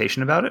a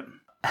presentation about it.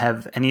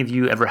 Have any of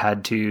you ever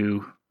had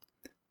to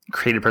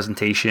create a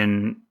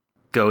presentation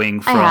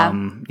going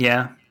from,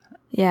 Yeah.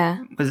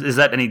 Is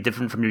that any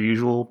different from your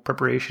usual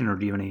preparation, or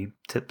do you have any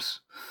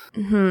tips?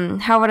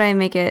 How would I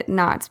make it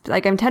not,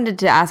 like, I'm tempted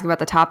to ask about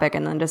the topic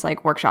and then just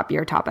like workshop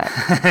your topic.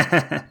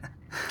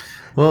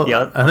 Well,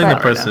 yeah, I think the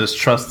person is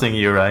trusting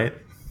you, right?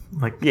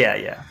 Like,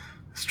 yeah.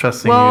 It's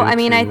trusting you. Well, I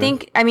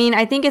think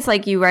it's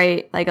like you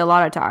write like a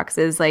lot of talks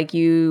is like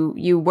you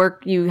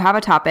have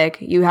a topic,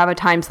 you have a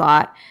time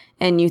slot,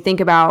 and you think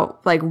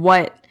about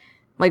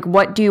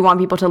what do you want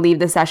people to leave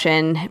the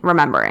session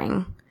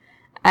remembering?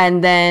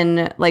 And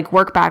then like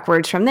work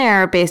backwards from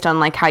there based on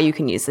like how you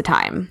can use the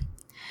time.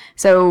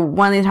 So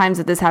one of the times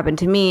that this happened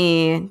to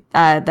me,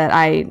 that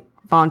I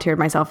volunteered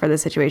myself for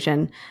this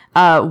situation,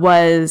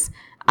 was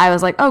I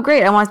was like, oh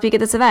great, I want to speak at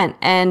this event.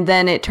 And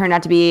then it turned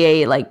out to be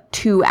a like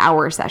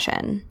 2-hour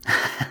session.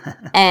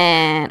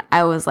 And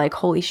I was like,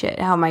 holy shit,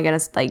 what am I going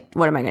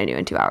to do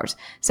in 2 hours?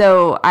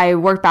 So I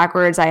worked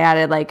backwards. I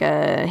added like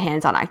a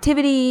hands-on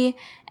activity,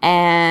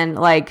 and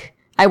like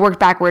I worked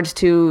backwards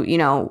to,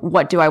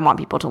 what do I want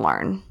people to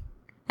learn?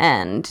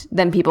 And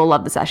then people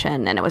loved the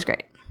session, and it was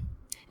great.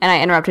 And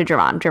I interrupted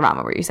Jervon. Jervon,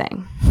 what were you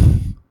saying?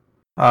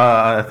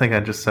 I think I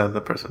just said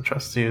the person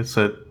trusts you.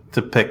 So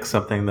to pick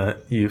something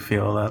that you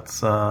feel that's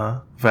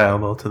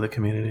valuable to the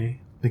community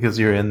because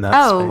you're in that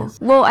space.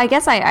 Oh, well, I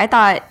guess I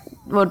thought,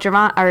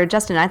 Jervon or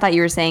Justin, I thought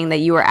you were saying that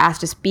you were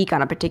asked to speak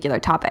on a particular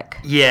topic.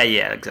 Yeah,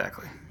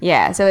 exactly.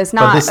 Yeah, so it's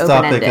not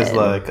open-ended. But this topic is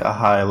like a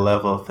high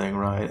level thing,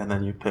 right? And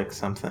then you pick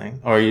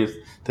something, or did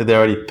they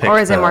already pick? Or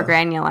is it more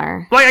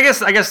granular? Well, I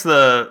guess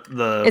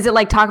the is it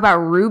like talk about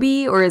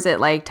Ruby, or is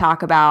it like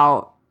talk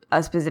about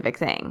a specific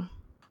thing?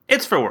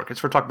 It's for work. It's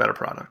for talk about a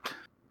product.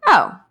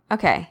 Oh,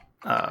 okay.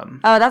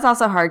 That's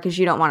also hard because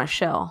you don't want to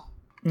shill.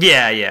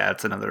 Yeah,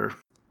 it's another.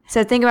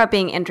 So think about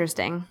being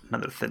interesting.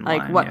 Another thin line.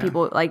 Like what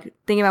people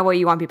think about what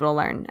you want people to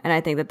learn, and I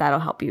think that'll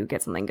help you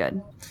get something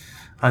good.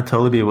 I'd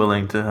totally be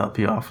willing to help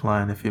you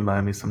offline if you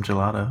buy me some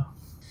gelato.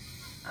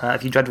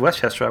 If you drive to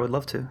Westchester, I would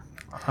love to.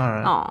 All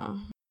right. Aw.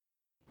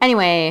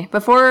 Anyway,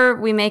 before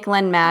we make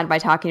Len mad by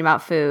talking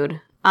about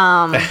food,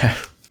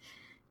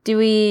 do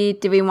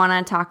we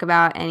want to talk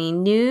about any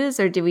news,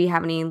 or do we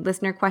have any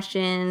listener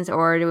questions,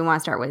 or do we want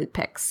to start with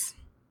picks?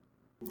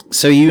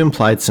 So you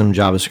implied some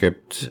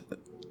JavaScript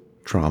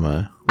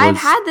drama. I've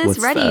had this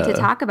ready to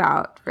talk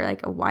about for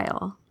like a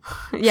while.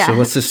 Yeah. So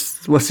what's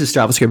this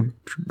JavaScript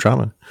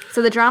drama?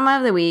 So the drama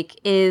of the week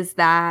is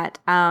that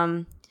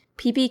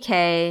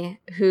PPK,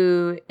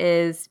 who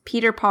is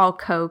Peter Paul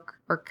Koch,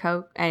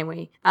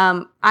 anyway,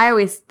 I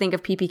always think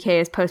of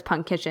PPK as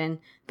Post-Punk Kitchen.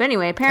 But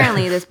anyway,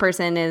 apparently this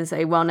person is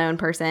a well-known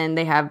person.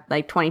 They have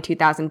like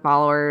 22,000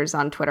 followers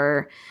on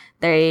Twitter.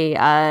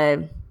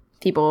 So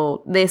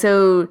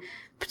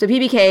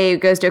PPK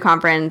goes to a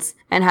conference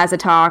and has a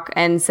talk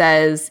and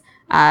says,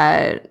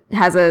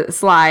 has a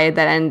slide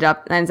that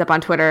ends up on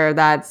Twitter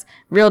that's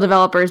real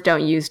developers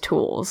don't use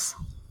tools.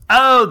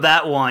 Oh,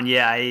 that one.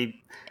 Yeah.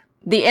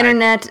 The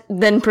internet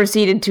then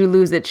proceeded to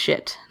lose its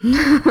shit.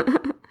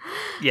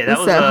 Yeah, that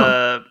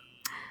was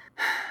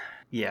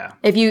yeah.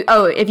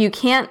 If you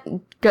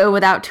can't go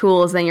without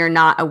tools, then you're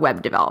not a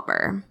web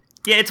developer.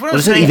 Yeah, it's one of What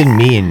those does it things. even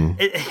mean?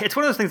 It's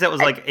one of those things that was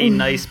like a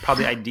nice,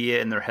 probably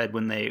idea in their head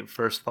when they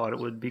first thought it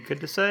would be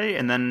good to say,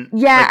 and then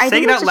Yeah, I saying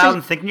think it it's out just loud a-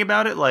 and thinking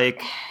about it,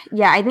 like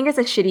Yeah, I think it's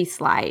a shitty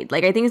slide.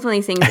 Like, I think it's one of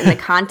these things in the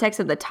context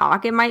of the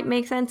talk, it might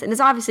make sense. And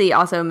it's obviously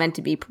also meant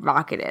to be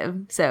provocative.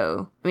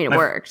 So, I mean, it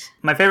worked.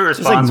 my favorite There's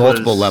response like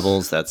multiple was,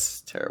 levels.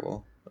 That's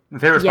terrible. My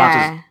favorite response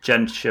Yeah. was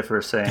Jen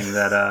Schiffer saying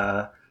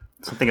that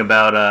something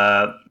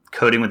about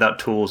coding without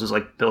tools is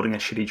like building a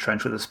shitty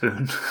trench with a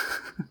spoon.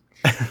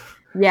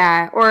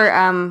 Yeah, or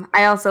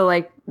I also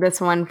like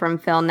this one from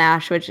Phil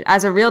Nash, which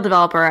as a real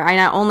developer, I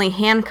not only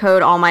hand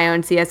code all my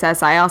own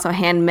CSS, I also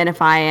hand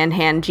minify and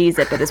hand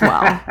gzip it as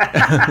well.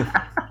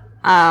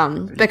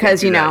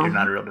 Because Do that, know, you're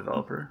not a real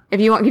developer. if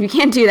you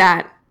can't do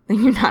that,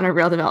 then you're not a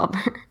real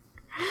developer.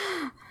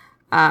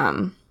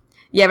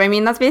 Yeah, but I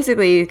mean that's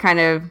basically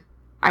kind of,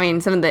 I mean,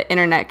 some of the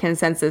internet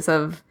consensus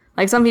of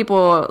like some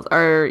people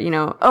are,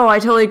 oh, I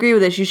totally agree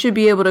with this. You should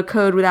be able to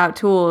code without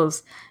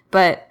tools,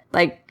 but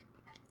like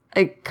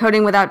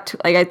coding without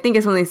like I think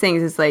it's one of these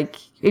things. It's like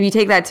if you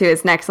take that to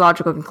its next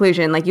logical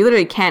conclusion, like you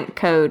literally can't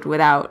code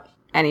without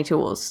any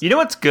tools. You know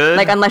what's good?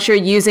 Like unless you're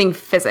using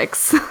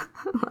physics.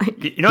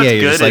 Like, you know what's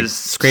You're good just like is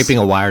scraping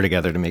a wire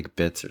together to make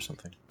bits or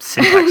something.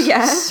 syntax.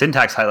 Yeah.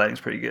 Syntax highlighting is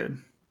pretty good.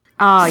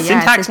 oh yeah,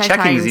 Syntax checking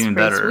highlighting is even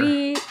pretty better.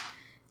 Sweet.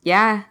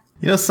 Yeah.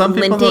 Some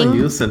people Linting. don't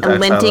use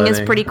syntax Linting is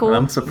highlighting. pretty cool.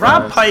 I'm surprised.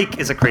 Rob Pike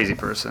is a crazy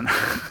person.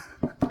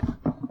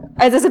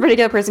 Is this a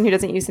particular person who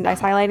doesn't use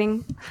syntax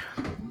highlighting?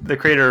 The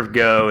creator of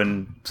Go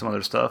and some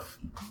other stuff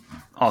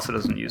also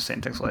doesn't use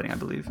syntax highlighting, I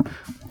believe.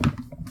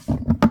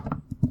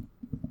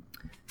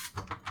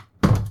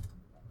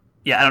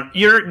 Yeah, I don't,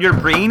 your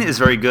brain is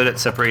very good at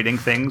separating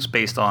things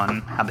based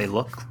on how they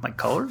look, like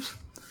colors.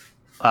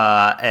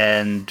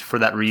 And for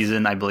that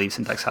reason, I believe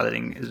syntax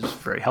highlighting is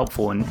very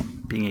helpful in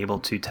being able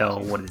to tell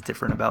what is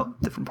different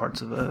about different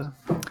parts of a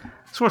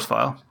source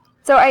file.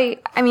 So I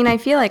mean, I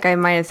feel like I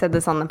might have said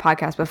this on the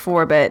podcast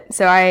before, but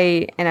so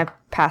I, in a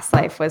past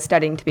life, was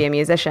studying to be a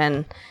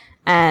musician,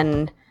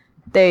 and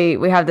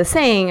we have the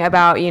saying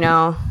about,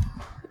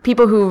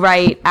 people who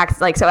write,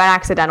 like, so an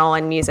accidental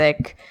in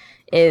music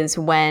is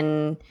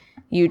when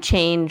you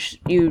change,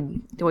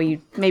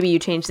 maybe you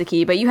change the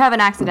key, but you have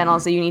an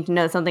accidental, so you need to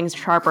know something's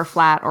sharp or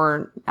flat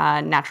or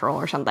natural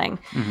or something.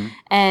 Mm-hmm.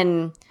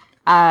 And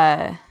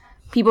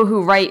people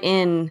who write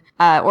in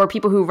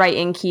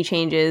key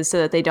changes so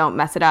that they don't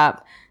mess it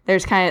up.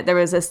 There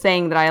was this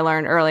thing that I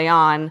learned early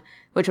on,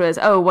 which was,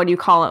 what do you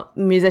call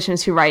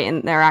musicians who write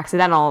in their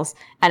accidentals?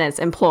 And it's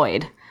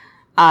employed.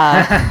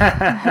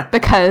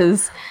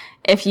 Because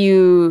if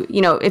you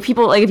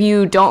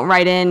don't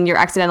write in your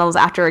accidentals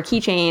after a key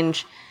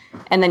change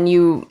and then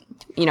you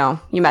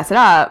mess it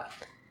up,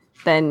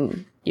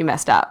 then you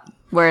messed up.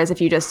 Whereas if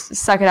you just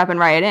suck it up and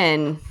write it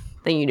in,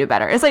 then you do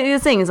better. It's like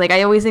these things. Like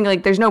I always think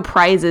like there's no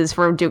prizes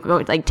for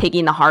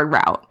taking the hard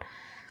route.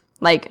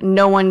 Like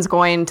no one's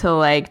going to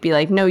like be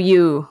like, no,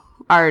 you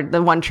are the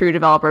one true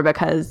developer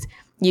because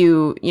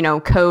you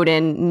code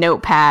in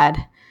Notepad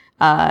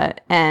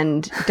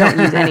and don't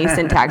use any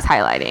syntax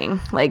highlighting.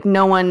 Like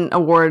no one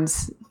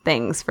awards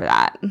things for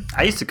that.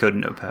 I used to code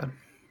in Notepad.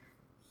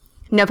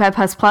 Notepad++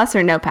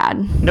 or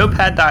Notepad?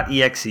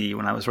 Notepad.exe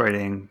when I was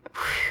writing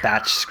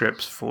batch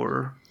scripts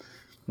for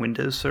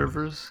Windows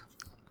servers.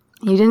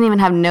 You didn't even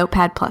have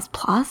Notepad++?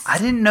 I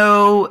didn't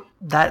know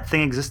that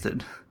thing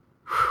existed.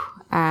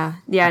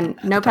 Yeah,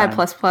 Notepad++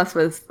 was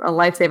a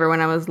lifesaver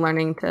when I was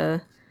learning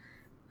to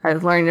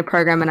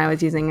program, and I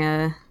was using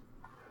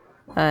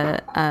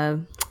a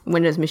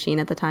Windows machine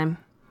at the time.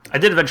 I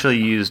did eventually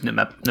use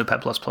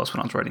Notepad++ when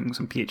I was writing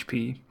some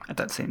PHP at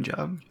that same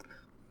job.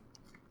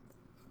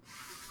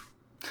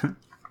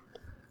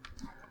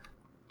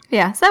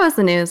 Yeah, so that was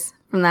the news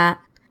from that.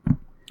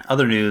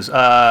 Other news,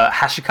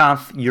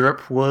 HashiConf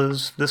Europe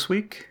was this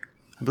week.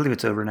 I believe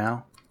it's over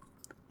now.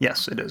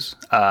 Yes, it is.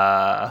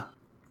 Nothing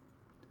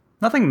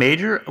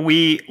major.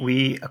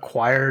 We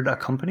acquired a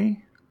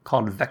company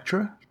called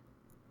Vectra,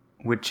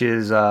 which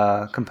is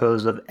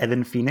composed of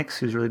Evan Phoenix,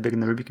 who's really big in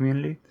the Ruby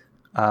community,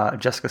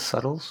 Jessica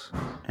Suttles,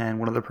 and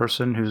one other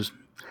person who's,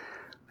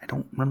 I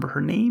don't remember her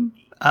name,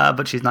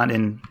 but she's not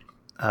in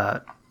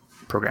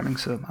programming,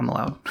 so I'm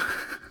allowed.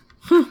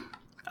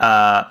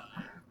 But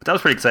that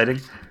was pretty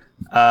exciting.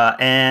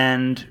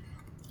 And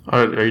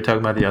Are you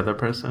talking about the other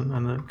person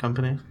in the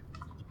company?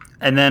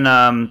 And then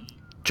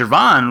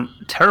Javon,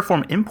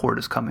 Terraform Import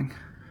is coming.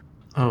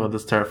 Oh, what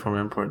does Terraform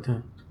import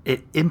do?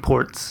 It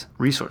imports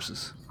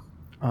resources.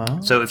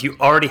 Oh. So if you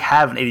already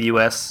have an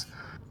AWS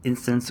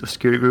instance or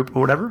security group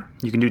or whatever,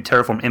 you can do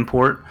Terraform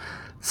import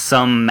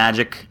some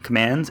magic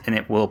commands, and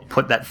it will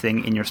put that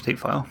thing in your state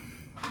file.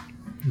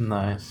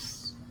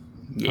 Nice.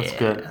 Yeah. That's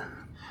good.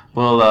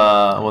 Will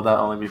that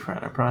only be for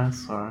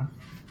enterprise or?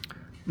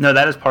 No,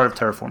 that is part of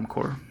Terraform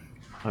Core.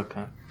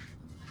 Okay.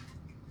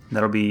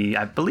 That'll be,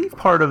 I believe,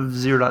 part of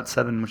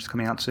 0.7, which is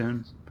coming out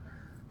soon.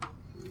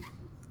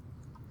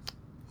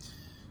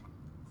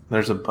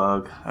 There's a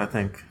bug. I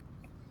think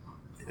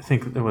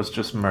it was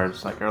just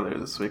merged like earlier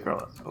this week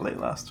or late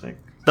last week.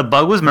 The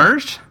bug was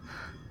merged?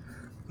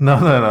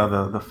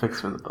 No, the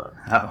fix for the bug.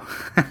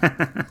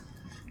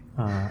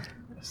 Oh.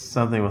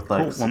 Something with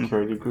like Cool.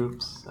 security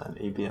groups and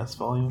ABS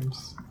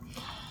volumes.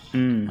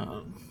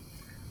 I'm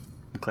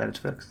glad it's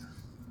fixed.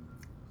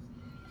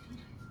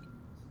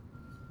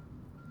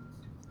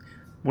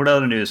 What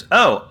other news?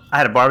 Oh, I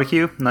had a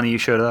barbecue. None of you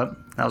showed up.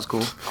 That was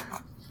cool.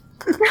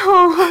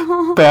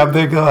 Pam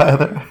didn't go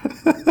either.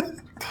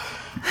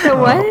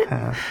 So what?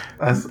 Pam.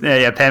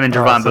 Yeah. Pam and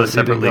Javon both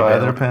so you didn't separately go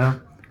either,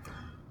 bailed.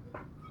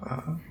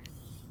 Pam?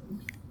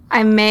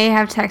 I may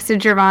have texted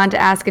Javon to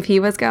ask if he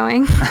was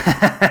going.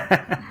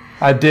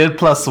 I did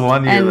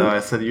 +1 year And- though. I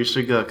said you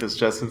should go because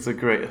Justin's a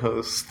great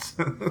host.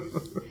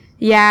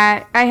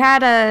 Yeah, I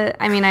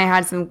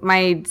had some.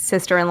 My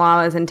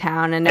sister-in-law was in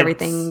town, and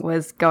everything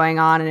was going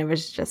on, and it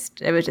was just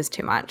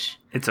too much.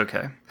 It's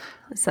okay.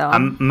 So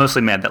I'm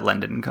mostly mad that Len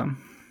didn't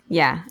come.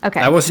 yeah, okay.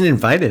 I wasn't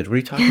invited. What are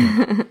you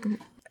talking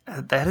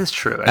about? That is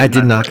true. I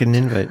did not get an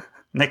invite.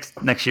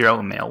 Next year, I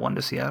will mail one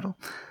to Seattle.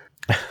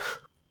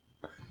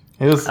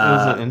 It was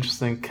an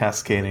interesting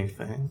cascading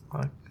thing.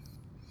 Like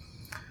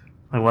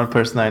one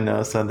person I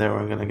know said they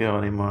weren't going to go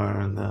anymore,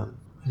 and then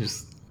it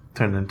just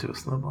turned into a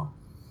snowball.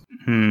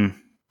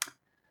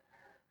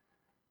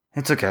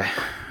 It's okay.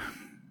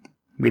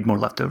 We had more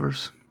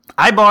leftovers.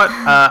 I bought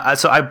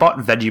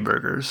veggie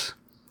burgers,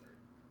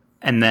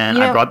 and then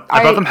I brought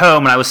them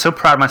home, and I was so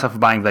proud of myself for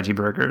buying veggie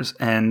burgers.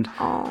 And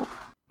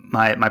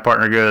my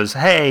partner goes,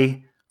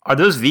 "Hey, are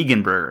those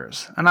vegan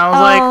burgers?" And I was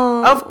like,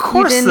 "Of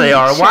course they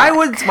are. check. Why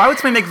would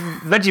somebody make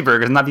veggie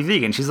burgers and not be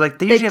vegan?" She's like,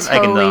 "They They usually have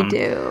egg in totally them."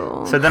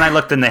 do. So then I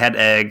looked and they had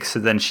eggs. So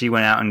then she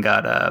went out and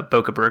got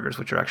Boca burgers,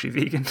 which are actually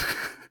vegan.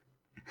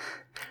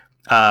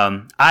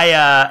 And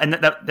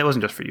that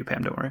wasn't just for you,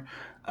 Pam. Don't worry.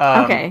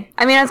 Okay.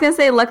 I mean, I was gonna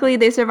say, luckily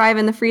they survive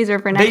in the freezer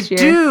for They next year.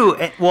 do.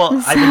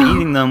 Well, I've been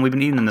eating them. We've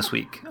been eating them this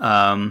week. Okay,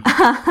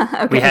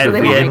 had- so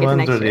they we won't had make it ones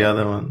next or the year.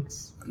 other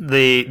ones?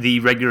 The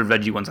regular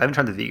veggie ones. I haven't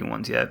tried the vegan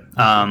ones yet.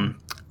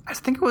 I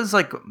think it was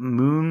like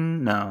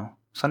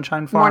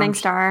Sunshine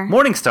Farms. Morningstar.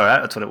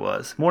 Morningstar. That's what it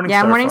was. Morningstar.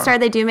 Yeah, Farm. Morningstar.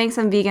 They do make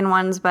some vegan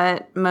ones,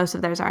 but most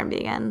of theirs aren't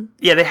vegan.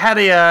 Yeah, they had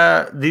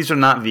these are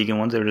not vegan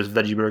ones. They were just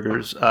veggie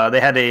burgers. They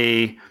had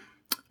a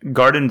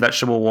garden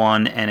vegetable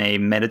one and a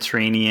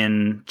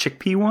Mediterranean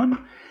chickpea one.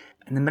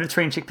 And the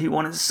Mediterranean chickpea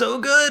one is so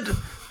good.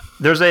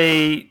 There's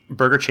a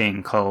burger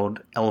chain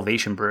called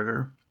Elevation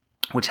Burger,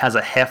 which has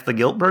a half the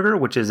guilt burger,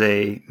 which is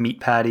a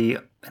meat patty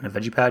and a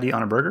veggie patty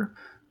on a burger.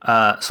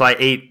 So I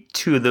ate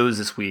 2 of those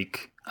this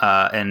week,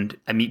 and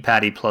a meat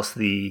patty plus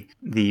the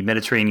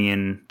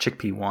Mediterranean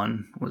chickpea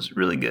one was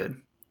really good.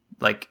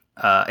 Like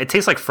it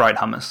tastes like fried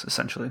hummus,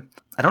 essentially.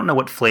 I don't know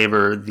what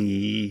flavor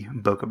the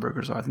Boca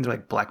burgers are. I think they're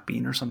like black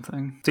bean or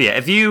something. So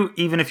yeah,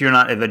 even if you're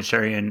not a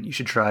vegetarian, you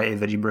should try a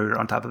veggie burger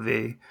on top of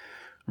a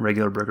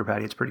regular burger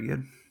patty. It's pretty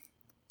good.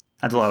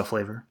 Adds a lot of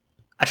flavor.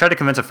 I tried to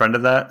convince a friend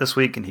of that this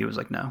week, and he was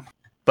like, no.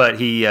 But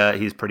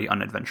he's pretty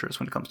unadventurous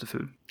when it comes to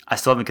food. I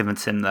still haven't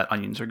convinced him that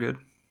onions are good.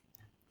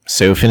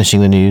 So,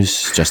 finishing the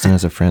news, Justin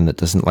has a friend that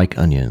doesn't like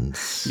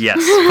onions. Yes,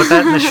 put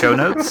that in the show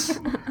notes.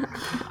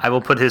 I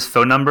will put his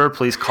phone number.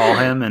 Please call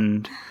him.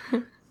 And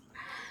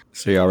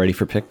So, you all ready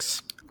for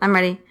picks? I'm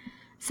ready.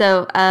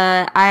 So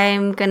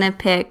I'm going to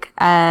pick,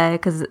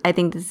 because I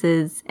think this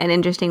is an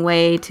interesting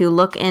way to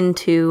look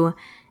into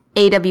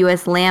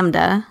AWS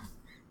Lambda,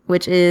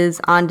 which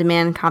is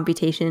on-demand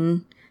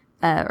computation,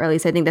 or at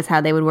least I think that's how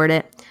they would word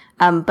it.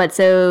 But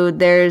so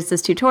there's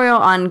this tutorial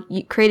on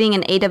creating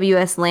an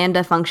AWS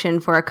Lambda function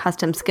for a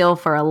custom skill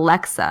for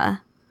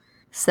Alexa.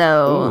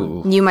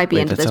 So you might be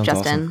into that this, sounds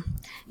Justin. awesome.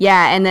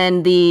 Yeah, and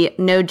then the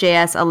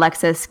Node.js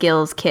Alexa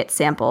skills kit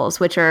samples,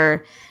 which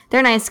they're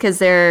nice because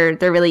they're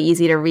really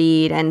easy to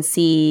read and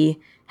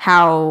see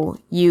how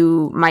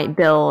you might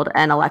build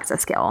an Alexa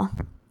skill.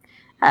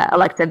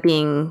 Alexa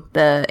being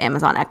the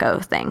Amazon Echo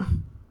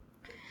thing.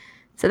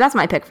 So that's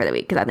my pick for the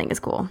week because I think it's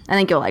cool. I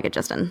think you'll like it,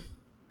 Justin,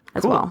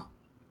 as well.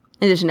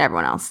 In addition to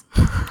everyone else.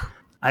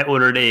 I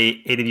ordered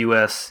a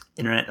AWS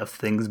Internet of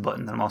Things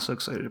button that I'm also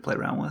excited to play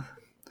around with.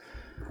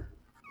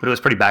 But it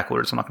was pretty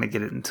backward, so I'm not going to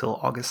get it until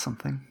August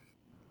something.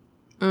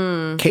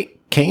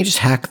 Can't you just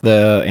hack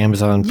the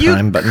Amazon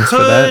Prime buttons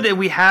for that? And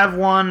we have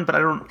one, but I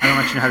don't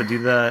actually know how to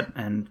do that,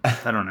 and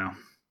I don't know.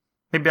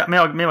 Maybe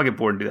I'll get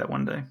bored and do that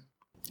one day.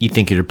 You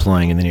think you're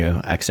deploying and then you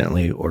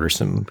accidentally order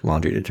some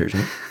laundry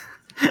detergent.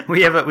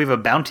 We have a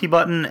bounty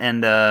button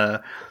and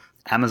a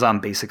Amazon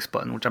Basics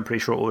button, which I'm pretty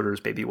sure orders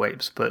baby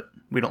wipes, but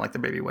we don't like the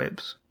baby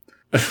wipes.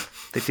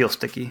 They feel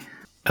sticky.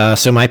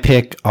 So my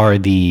pick are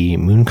the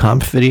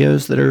MoonConf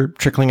videos that are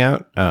trickling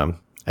out.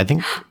 I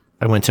think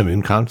I went to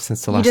MoonConf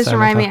since the last time. You just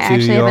remind me, I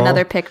actually have y'all.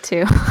 another pick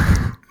too.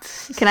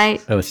 Can I?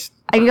 Oh,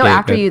 I can go yeah,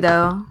 after good. you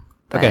though.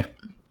 but- Okay,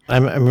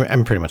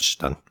 I'm pretty much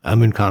done.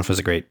 MoonConf was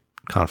a great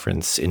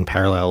conference in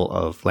parallel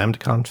of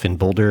LambdaConf in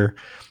Boulder,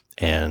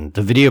 and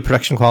the video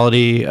production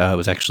quality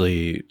was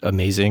actually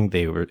amazing.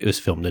 It was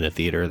filmed in a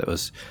theater that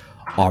was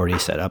already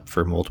set up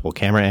for multiple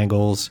camera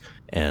angles,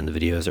 and the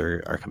videos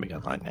are coming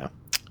online now.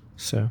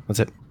 So that's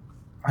it.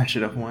 I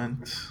should have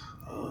went.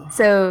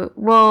 So,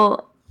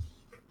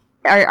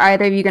 are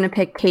either of you going to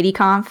pick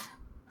KDConf?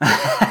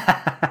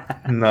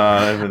 No,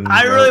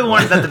 I really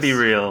wanted that to be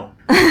real.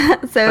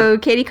 So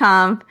Katie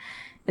Kampf,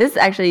 this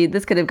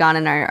could have gone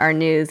in our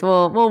news.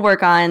 We'll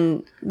work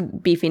on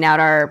beefing out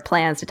our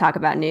plans to talk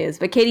about news.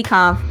 But Katie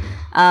Kampf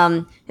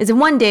is a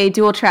one-day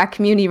dual-track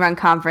community-run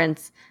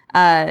conference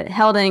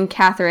held at the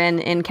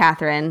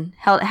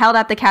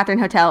Catherine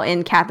Hotel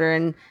in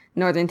Catherine,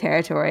 Northern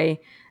Territory,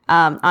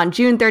 on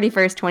June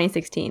 31st,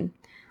 2016.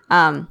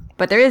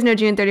 But there is no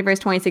June 31st,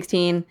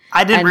 2016.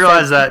 I didn't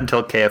realize that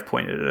until KF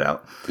pointed it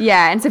out.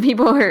 Yeah, and so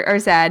people are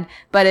sad,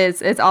 but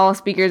it's all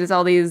speakers. It's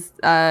all these.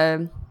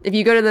 If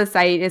you go to the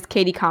site, it's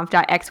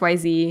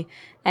katiekampf.xyz,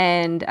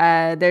 and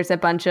there's a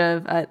bunch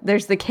of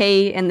there's the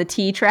K and the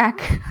T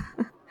track,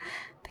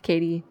 the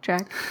Katie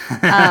track,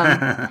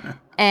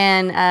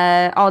 and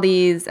all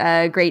these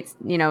great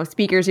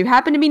speakers who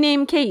happen to be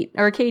named Kate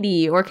or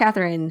Katie or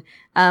Catherine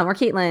or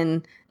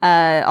Caitlin.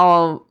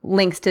 All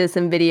links to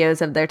some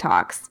videos of their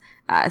talks.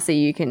 So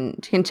you can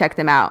check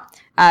them out.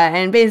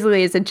 And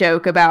basically it's a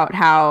joke about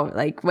how,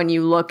 like, when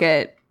you look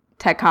at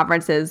tech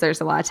conferences, there's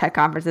a lot of tech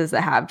conferences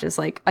that have just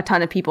like a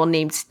ton of people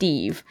named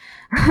Steve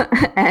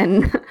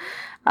and,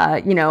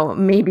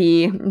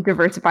 maybe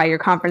diversify your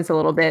conference a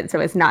little bit so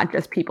it's not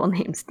just people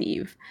named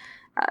Steve.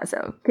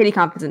 So Katie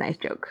Kampf is a nice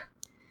joke.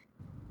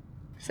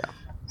 So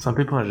some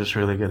people are just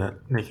really good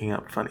at making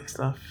up funny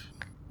stuff.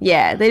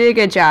 Yeah, they did a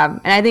good job.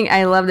 And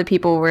I love that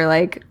people were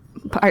like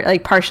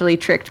partially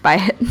tricked by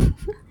it.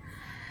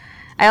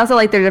 I also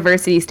like their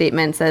diversity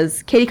statement. It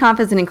says, Katie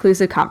Kampf is an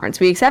inclusive conference.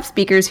 We accept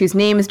speakers whose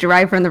name is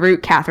derived from the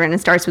root Catherine and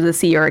starts with a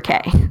C or a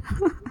K.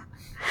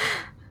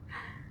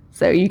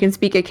 So you can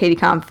speak at Katie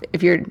Kampf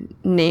if your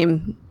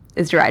name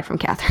is derived from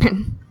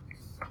Catherine.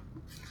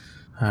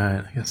 All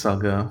right, I guess I'll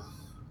go.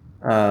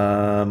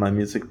 My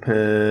music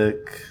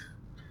pick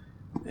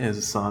is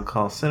a song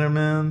called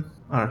Cinnamon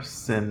or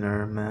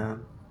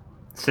Cinnamon.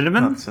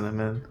 Cinnamon? Not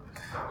Cinnamon.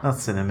 Not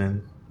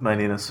Cinnamon by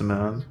Nina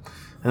Simone.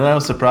 And I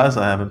was surprised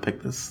I haven't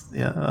picked this.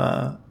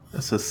 Yeah,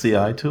 it's a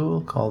CI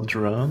tool called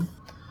Drone.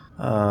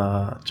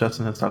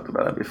 Justin has talked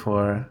about it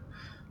before.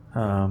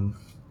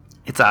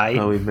 It's I.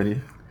 Oh, we've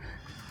been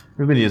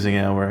using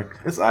it at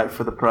work. It's I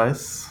for the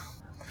price.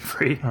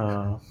 Free.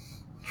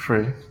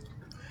 Free.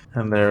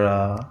 And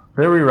they're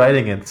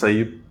rewriting it, so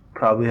you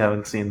probably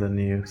haven't seen the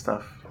new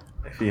stuff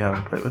if you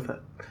haven't played with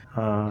it.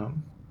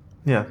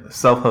 Yeah,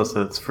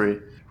 self-hosted. It's free.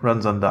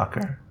 Runs on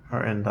Docker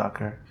or in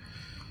Docker.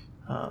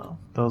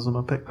 Those are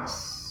my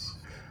picks.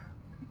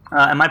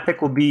 And my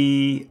pick will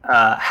be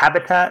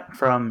Habitat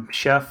from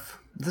Chef.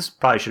 This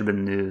probably should have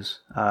been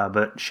news,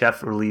 but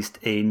Chef released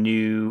a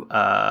new,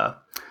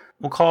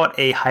 we'll call it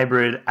a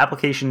hybrid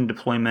application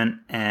deployment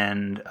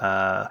and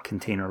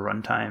container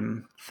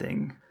runtime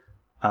thing.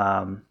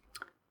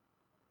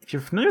 If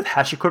you're familiar with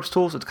HashiCorp's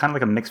tools, it's kind of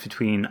like a mix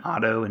between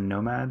Otto and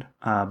Nomad.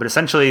 But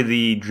essentially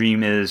the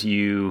dream is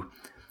you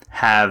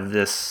have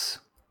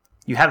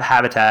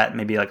Habitat,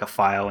 maybe like a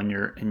file in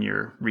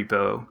your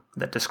repo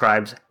that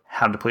describes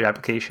how to deploy your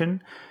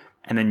application,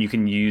 and then you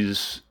can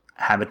use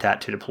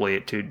Habitat to deploy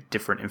it to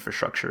different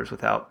infrastructures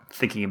without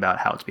thinking about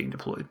how it's being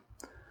deployed.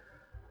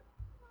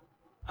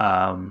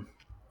 So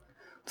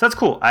that's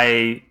cool.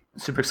 I'm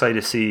super excited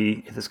to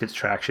see if this gets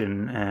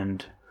traction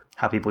and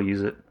how people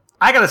use it.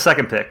 I got a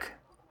second pick.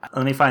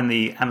 Let me find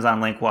the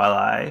Amazon link while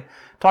I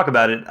talk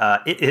about it.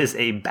 It is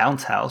a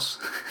bounce house.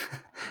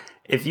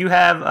 If you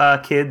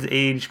have kids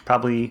age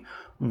probably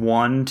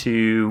 1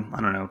 to,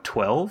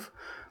 12,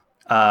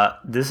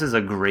 this is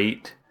a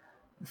great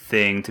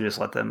thing to just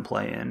let them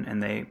play in.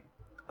 And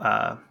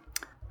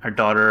our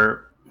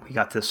daughter, we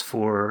got this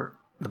for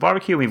the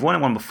barbecue. We've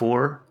wanted one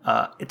before.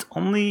 It's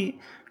only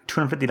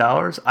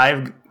 $250.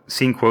 I've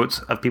seen quotes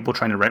of people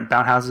trying to rent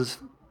bounce houses,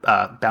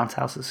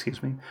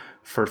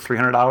 for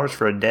 $300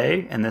 for a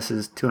day, and this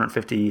is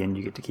 $250, and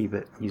you get to keep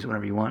it, use it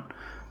whenever you want.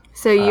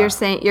 So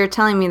you're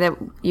telling me that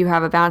you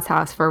have a bounce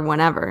house for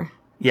whenever?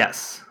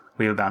 Yes,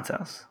 we have a bounce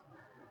house.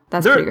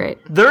 That's pretty great.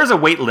 There is a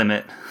weight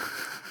limit.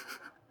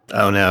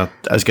 Oh no,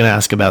 I was going to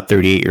ask about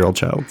 38-year-old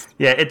child.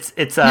 Yeah,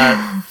 it's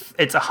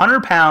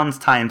 100 pounds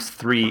times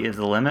 3 is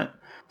the limit.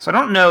 So I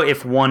don't know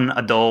if one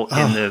adult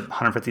in the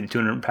 150 to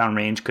 200 pound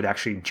range could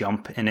actually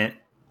jump in it.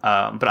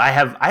 But I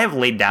have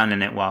laid down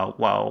in it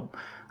while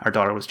our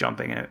daughter was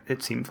jumping, and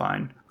it seemed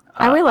fine.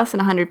 I weigh less than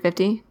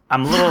 150.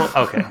 I'm a little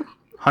okay.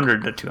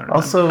 100 to 200.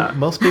 Also,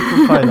 most people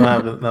probably don't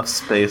have enough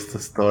space to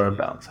store a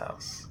bounce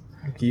house.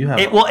 Like you have.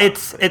 It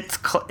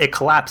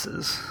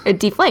collapses. It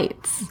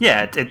deflates.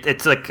 Yeah,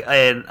 it's like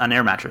an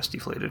air mattress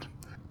deflated.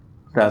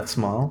 That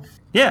small?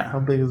 Yeah. How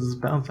big is this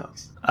bounce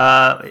house?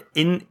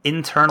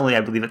 Internally,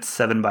 I believe it's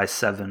 7 by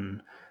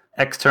 7.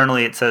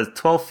 Externally, it says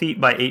 12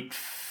 feet by 8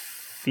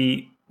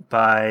 feet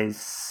by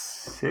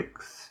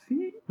 6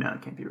 feet. No,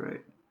 it can't be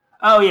right.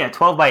 Oh yeah,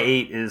 12 by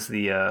 8 is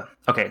the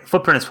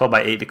footprint is 12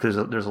 by 8 because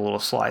there's a little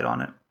slide on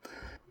it,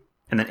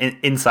 and then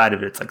inside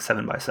of it, it's like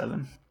 7 by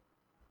 7.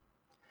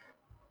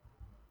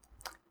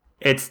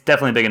 It's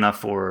definitely big enough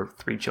for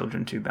 3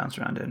 children to bounce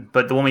around in.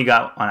 But the one we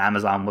got on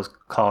Amazon was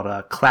called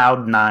a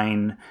Cloud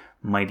 9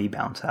 Mighty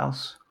Bounce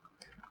House.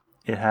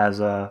 It has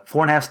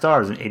 4.5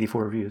 stars and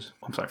 84 reviews.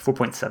 I'm sorry,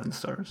 4.7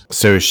 stars.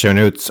 So show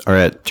notes are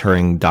at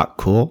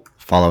Turing.cool.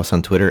 Follow us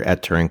on Twitter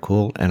at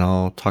TuringCool, and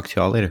I'll talk to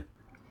you all later.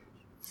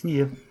 See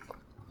ya.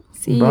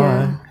 See ya.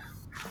 Bye.